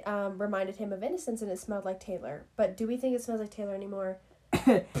it reminded him of innocence and it smelled like Taylor. But do we think it smells like Taylor anymore?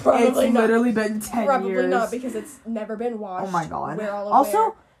 Probably it's not. Literally been 10 years. Probably not, because it's never been washed. Oh my god. We're all aware.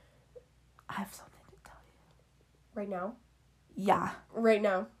 Also, I have something to tell you. Right now? Yeah. Right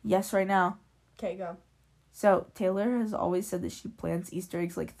now? Yes, right now. Okay, go. So, Taylor has always said that she plans Easter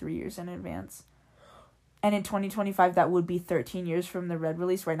eggs like 3 years in advance. And in 2025, that would be 13 years from the Red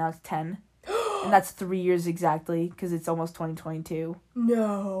release. Right now, it's 10. And that's 3 years exactly, because it's almost 2022.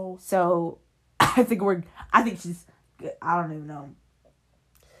 No. So, I think she's, I don't even know.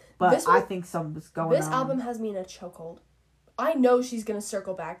 But I think something's going on. This album has me in a chokehold. I know she's going to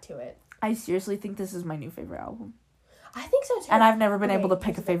circle back to it. I seriously think this is my new favorite album. I think so too. And I've never been able to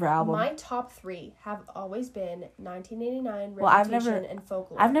pick a favorite album. My top 3 have always been 1989, Reputation, and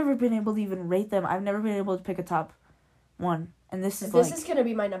Folklore. I've never been able to even rate them. I've never been able to pick a top one. And this is going to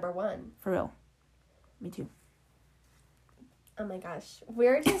be my number 1. For real. Me too. Oh my gosh.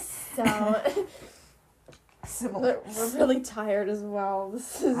 We're just so... Similar. We're really tired as well.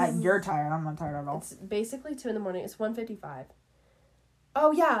 You're tired. I'm not tired at all. It's basically 2 a.m. It's 1:55.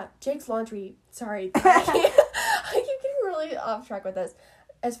 Oh yeah, Jake's laundry. Sorry. I keep getting really off track with this.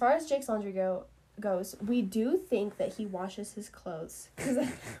 As far as Jake's laundry goes, we do think that he washes his clothes.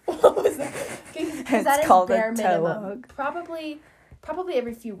 What was that? Because that is bare minimum. Probably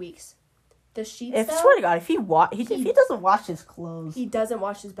every few weeks. The sheets. If swear to God, if he doesn't wash his clothes, he doesn't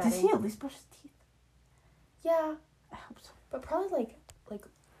wash his bedding. Does he at least brush his teeth? Yeah, I hope so. But probably like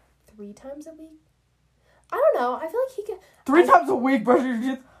 3 times a week. I don't know. I feel like he could 3 times a week brush your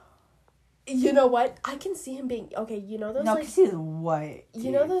teeth. You know what? I can see him being okay. You know those because he's white. Dude.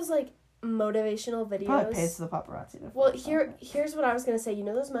 You know those motivational videos. Probably pays to the paparazzi. Well, here's what I was gonna say. You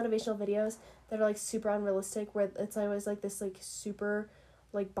know those motivational videos that are super unrealistic, where it's always this super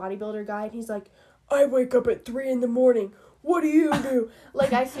bodybuilder guy, and he's like, I wake up at 3 a.m. What do you do?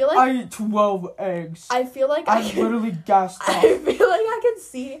 I feel like I eat 12 eggs. I feel like I'm literally gassed off. I feel like I can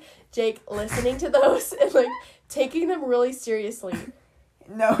see Jake listening to those and taking them really seriously.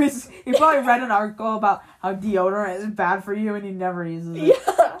 No, he probably read an article about how deodorant is bad for you and he never uses it.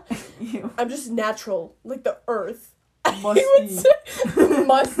 Yeah. I'm just natural, like the earth. Musty. He would say,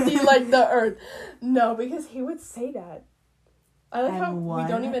 musty like the earth. No, because he would say that. I like how we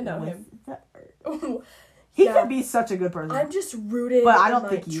don't even know him. He could be such a good person. I'm just rooted but I don't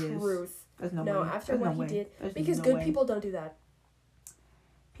think he truth. Is. There's no way. After what he did. There's because good people don't do that.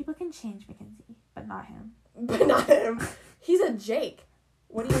 People can change, Mackenzie, but not him. But not him. He's a Jake.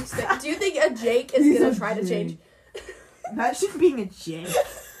 What do you expect? Do you think a Jake is going to try to change? Imagine being a Jake.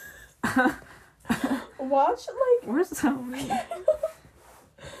 Watch, We're so mean.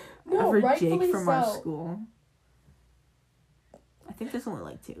 No, Every Jake from so. our school. I think there's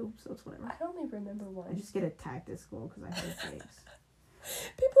only 2, so it's whatever. I only remember 1. I just get attacked at school because I hate Jakes.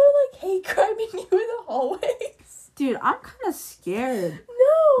 People are hate criming you in the hallways. Dude, I'm kind of scared.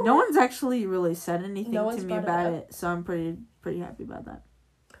 No one's actually really said anything to me about it, so I'm pretty happy about that.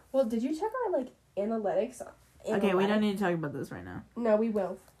 Well, did you check our analytics? Okay, we don't need to talk about this right now. No, we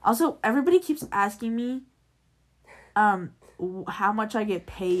will. Also, everybody keeps asking me how much I get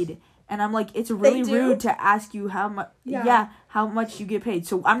paid. And I'm like, it's really rude to ask you how much. Yeah, how much you get paid.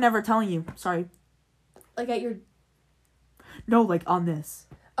 So I'm never telling you. Sorry. At your. No, on this.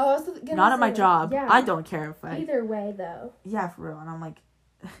 Oh, I was gonna not say, at my job. Yeah. I don't care if I. Either way, though. Yeah, for real. And I'm like,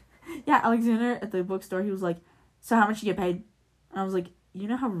 yeah, Alexander at the bookstore. He was like, so how much you get paid? And I was like, you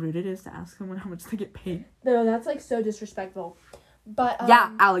know how rude it is to ask someone how much they get paid? No, that's, like, so disrespectful. But,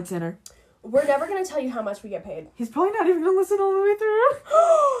 yeah, Alexander. We're never going to tell you how much we get paid. He's probably not even going to listen all the way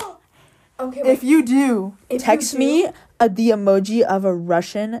through. Okay, wait. If you do, text me the emoji of a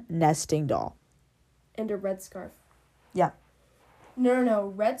Russian nesting doll. And a red scarf. Yeah.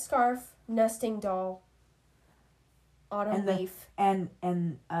 No. Red scarf, nesting doll, autumn leaf. And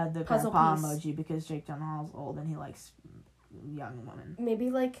the puzzle grandpa piece. emoji, because Jake Gyllenhaal's old and he likes young women. Maybe,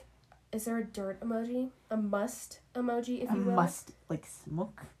 like, is there a dirt emoji? A must emoji, if you will? A must, like,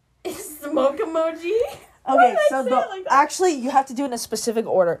 smoke. Smoke emoji? Okay, so actually, you have to do it in a specific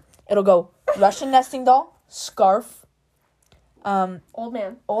order. It'll go Russian nesting doll, scarf, old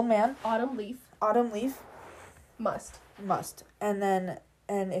man, autumn leaf, must. And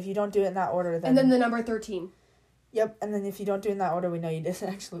if you don't do it in that order, then... And then the number 13. Yep, and then if you don't do it in that order, we know you didn't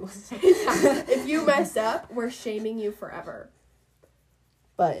actually listen. If you messed up, we're shaming you forever.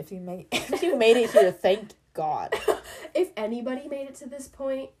 But if you made it here, thank God. If anybody made it to this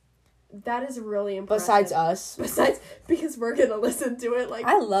point, that is really impressive. Besides us. Because we're going to listen to it, like,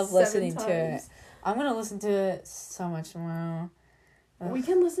 I love listening times. to it. I'm going to listen to it so much tomorrow. Ugh. We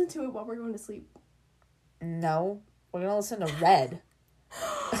can listen to it while we're going to sleep. No. We're going to listen to Red.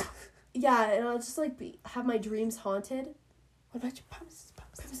 Yeah, and I'll just, like, have my dreams haunted. What about your promises?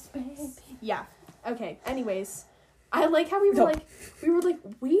 Yeah. Okay, anyways. I like how we were like,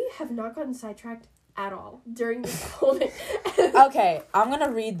 we have not gotten sidetracked at all during this whole thing. Okay, I'm going to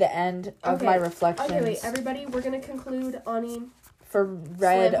read the end of my reflections. Okay, wait, everybody, we're going to conclude Ani. For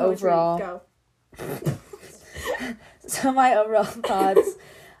Red overall. Go. So my overall thoughts,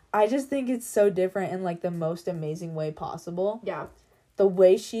 I just think it's so different in, like, the most amazing way possible. Yeah. The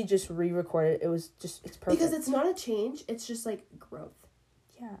way she just re-recorded, it's perfect. Because it's not a change, it's just, like, growth.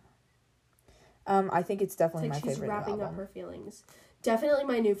 Yeah. I think it's definitely my favorite she's wrapping album. up her feelings. Definitely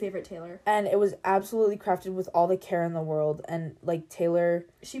my new favorite Taylor. And it was absolutely crafted with all the care in the world. And, like, Taylor...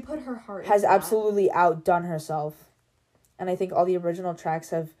 She put her heart has absolutely outdone herself. And I think all the original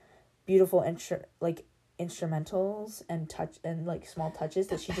tracks have beautiful, instrumentals and small touches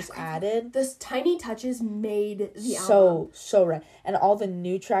that she just added. Those tiny touches made the album. So right. And all the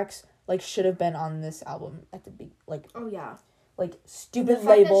new tracks, like, should have been on this album at the beginning. Like... Oh, yeah. Like, stupid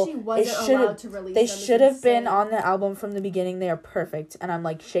label. They should have been on the album from the beginning. They are perfect. And I'm,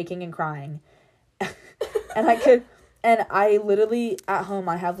 like, shaking and crying. And I literally, at home,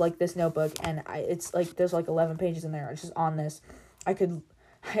 I have, like, this notebook. And it's, like, there's, like, 11 pages in there. It's just on this. I could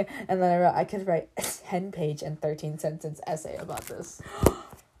write a 10-page and 13-sentence essay about this.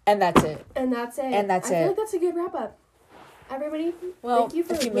 And that's it. I feel like that's a good wrap-up. Everybody, thank you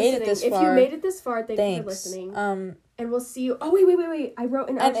for listening. If you made it this far, thank you for listening. And we'll see you. Oh, wait. I wrote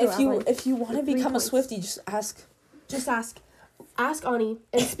an outro. And if you want to become a Swiftie, just ask. Ask Ani.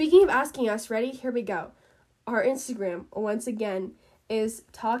 And speaking of asking us, ready? Here we go. Our Instagram, once again, is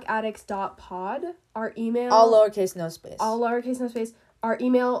talkaddicts.pod. Our email... All lowercase, no space. Our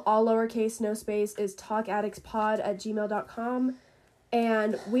email, all lowercase, no space, is talkaddictspod@gmail.com.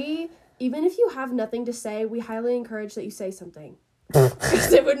 And even if you have nothing to say, we highly encourage that you say something.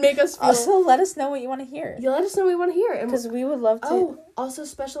 Because it would make us feel... Also, let us know what you want to hear. You let us know what you want to hear. Because we would love to... Oh, also,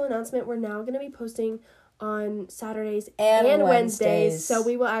 special announcement, we're now going to be posting on Saturdays and Wednesdays. So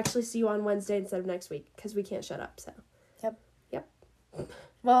we will actually see you on Wednesday instead of next week. Because we can't shut up, so... Yep.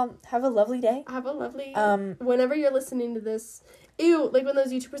 Well, have a lovely day. Have a lovely... whenever you're listening to this... Ew, like when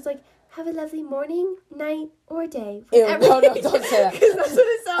those YouTubers like... Have a lovely morning, night, or day. Ew, no, don't say that. Because that's what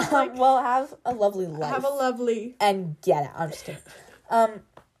it sounds like. Well, have a lovely life. Have a lovely... And get out. I'm just kidding.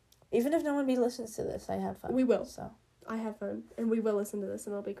 Even if no one listens to this, I had fun. We will. So I had fun. And we will listen to this,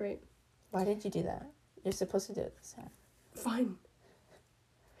 and it'll be great. Why did you do that? You're supposed to do it this time. Fine.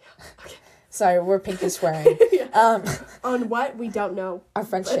 Okay. Sorry, we're pinky swearing. Yeah. On what? We don't know. Our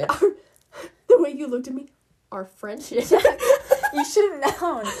friendship. The way you looked at me. Our friendship. You should have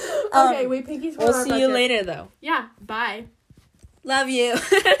known. Okay, we pinky swear. We'll see you later, though. Yeah, bye. Love you.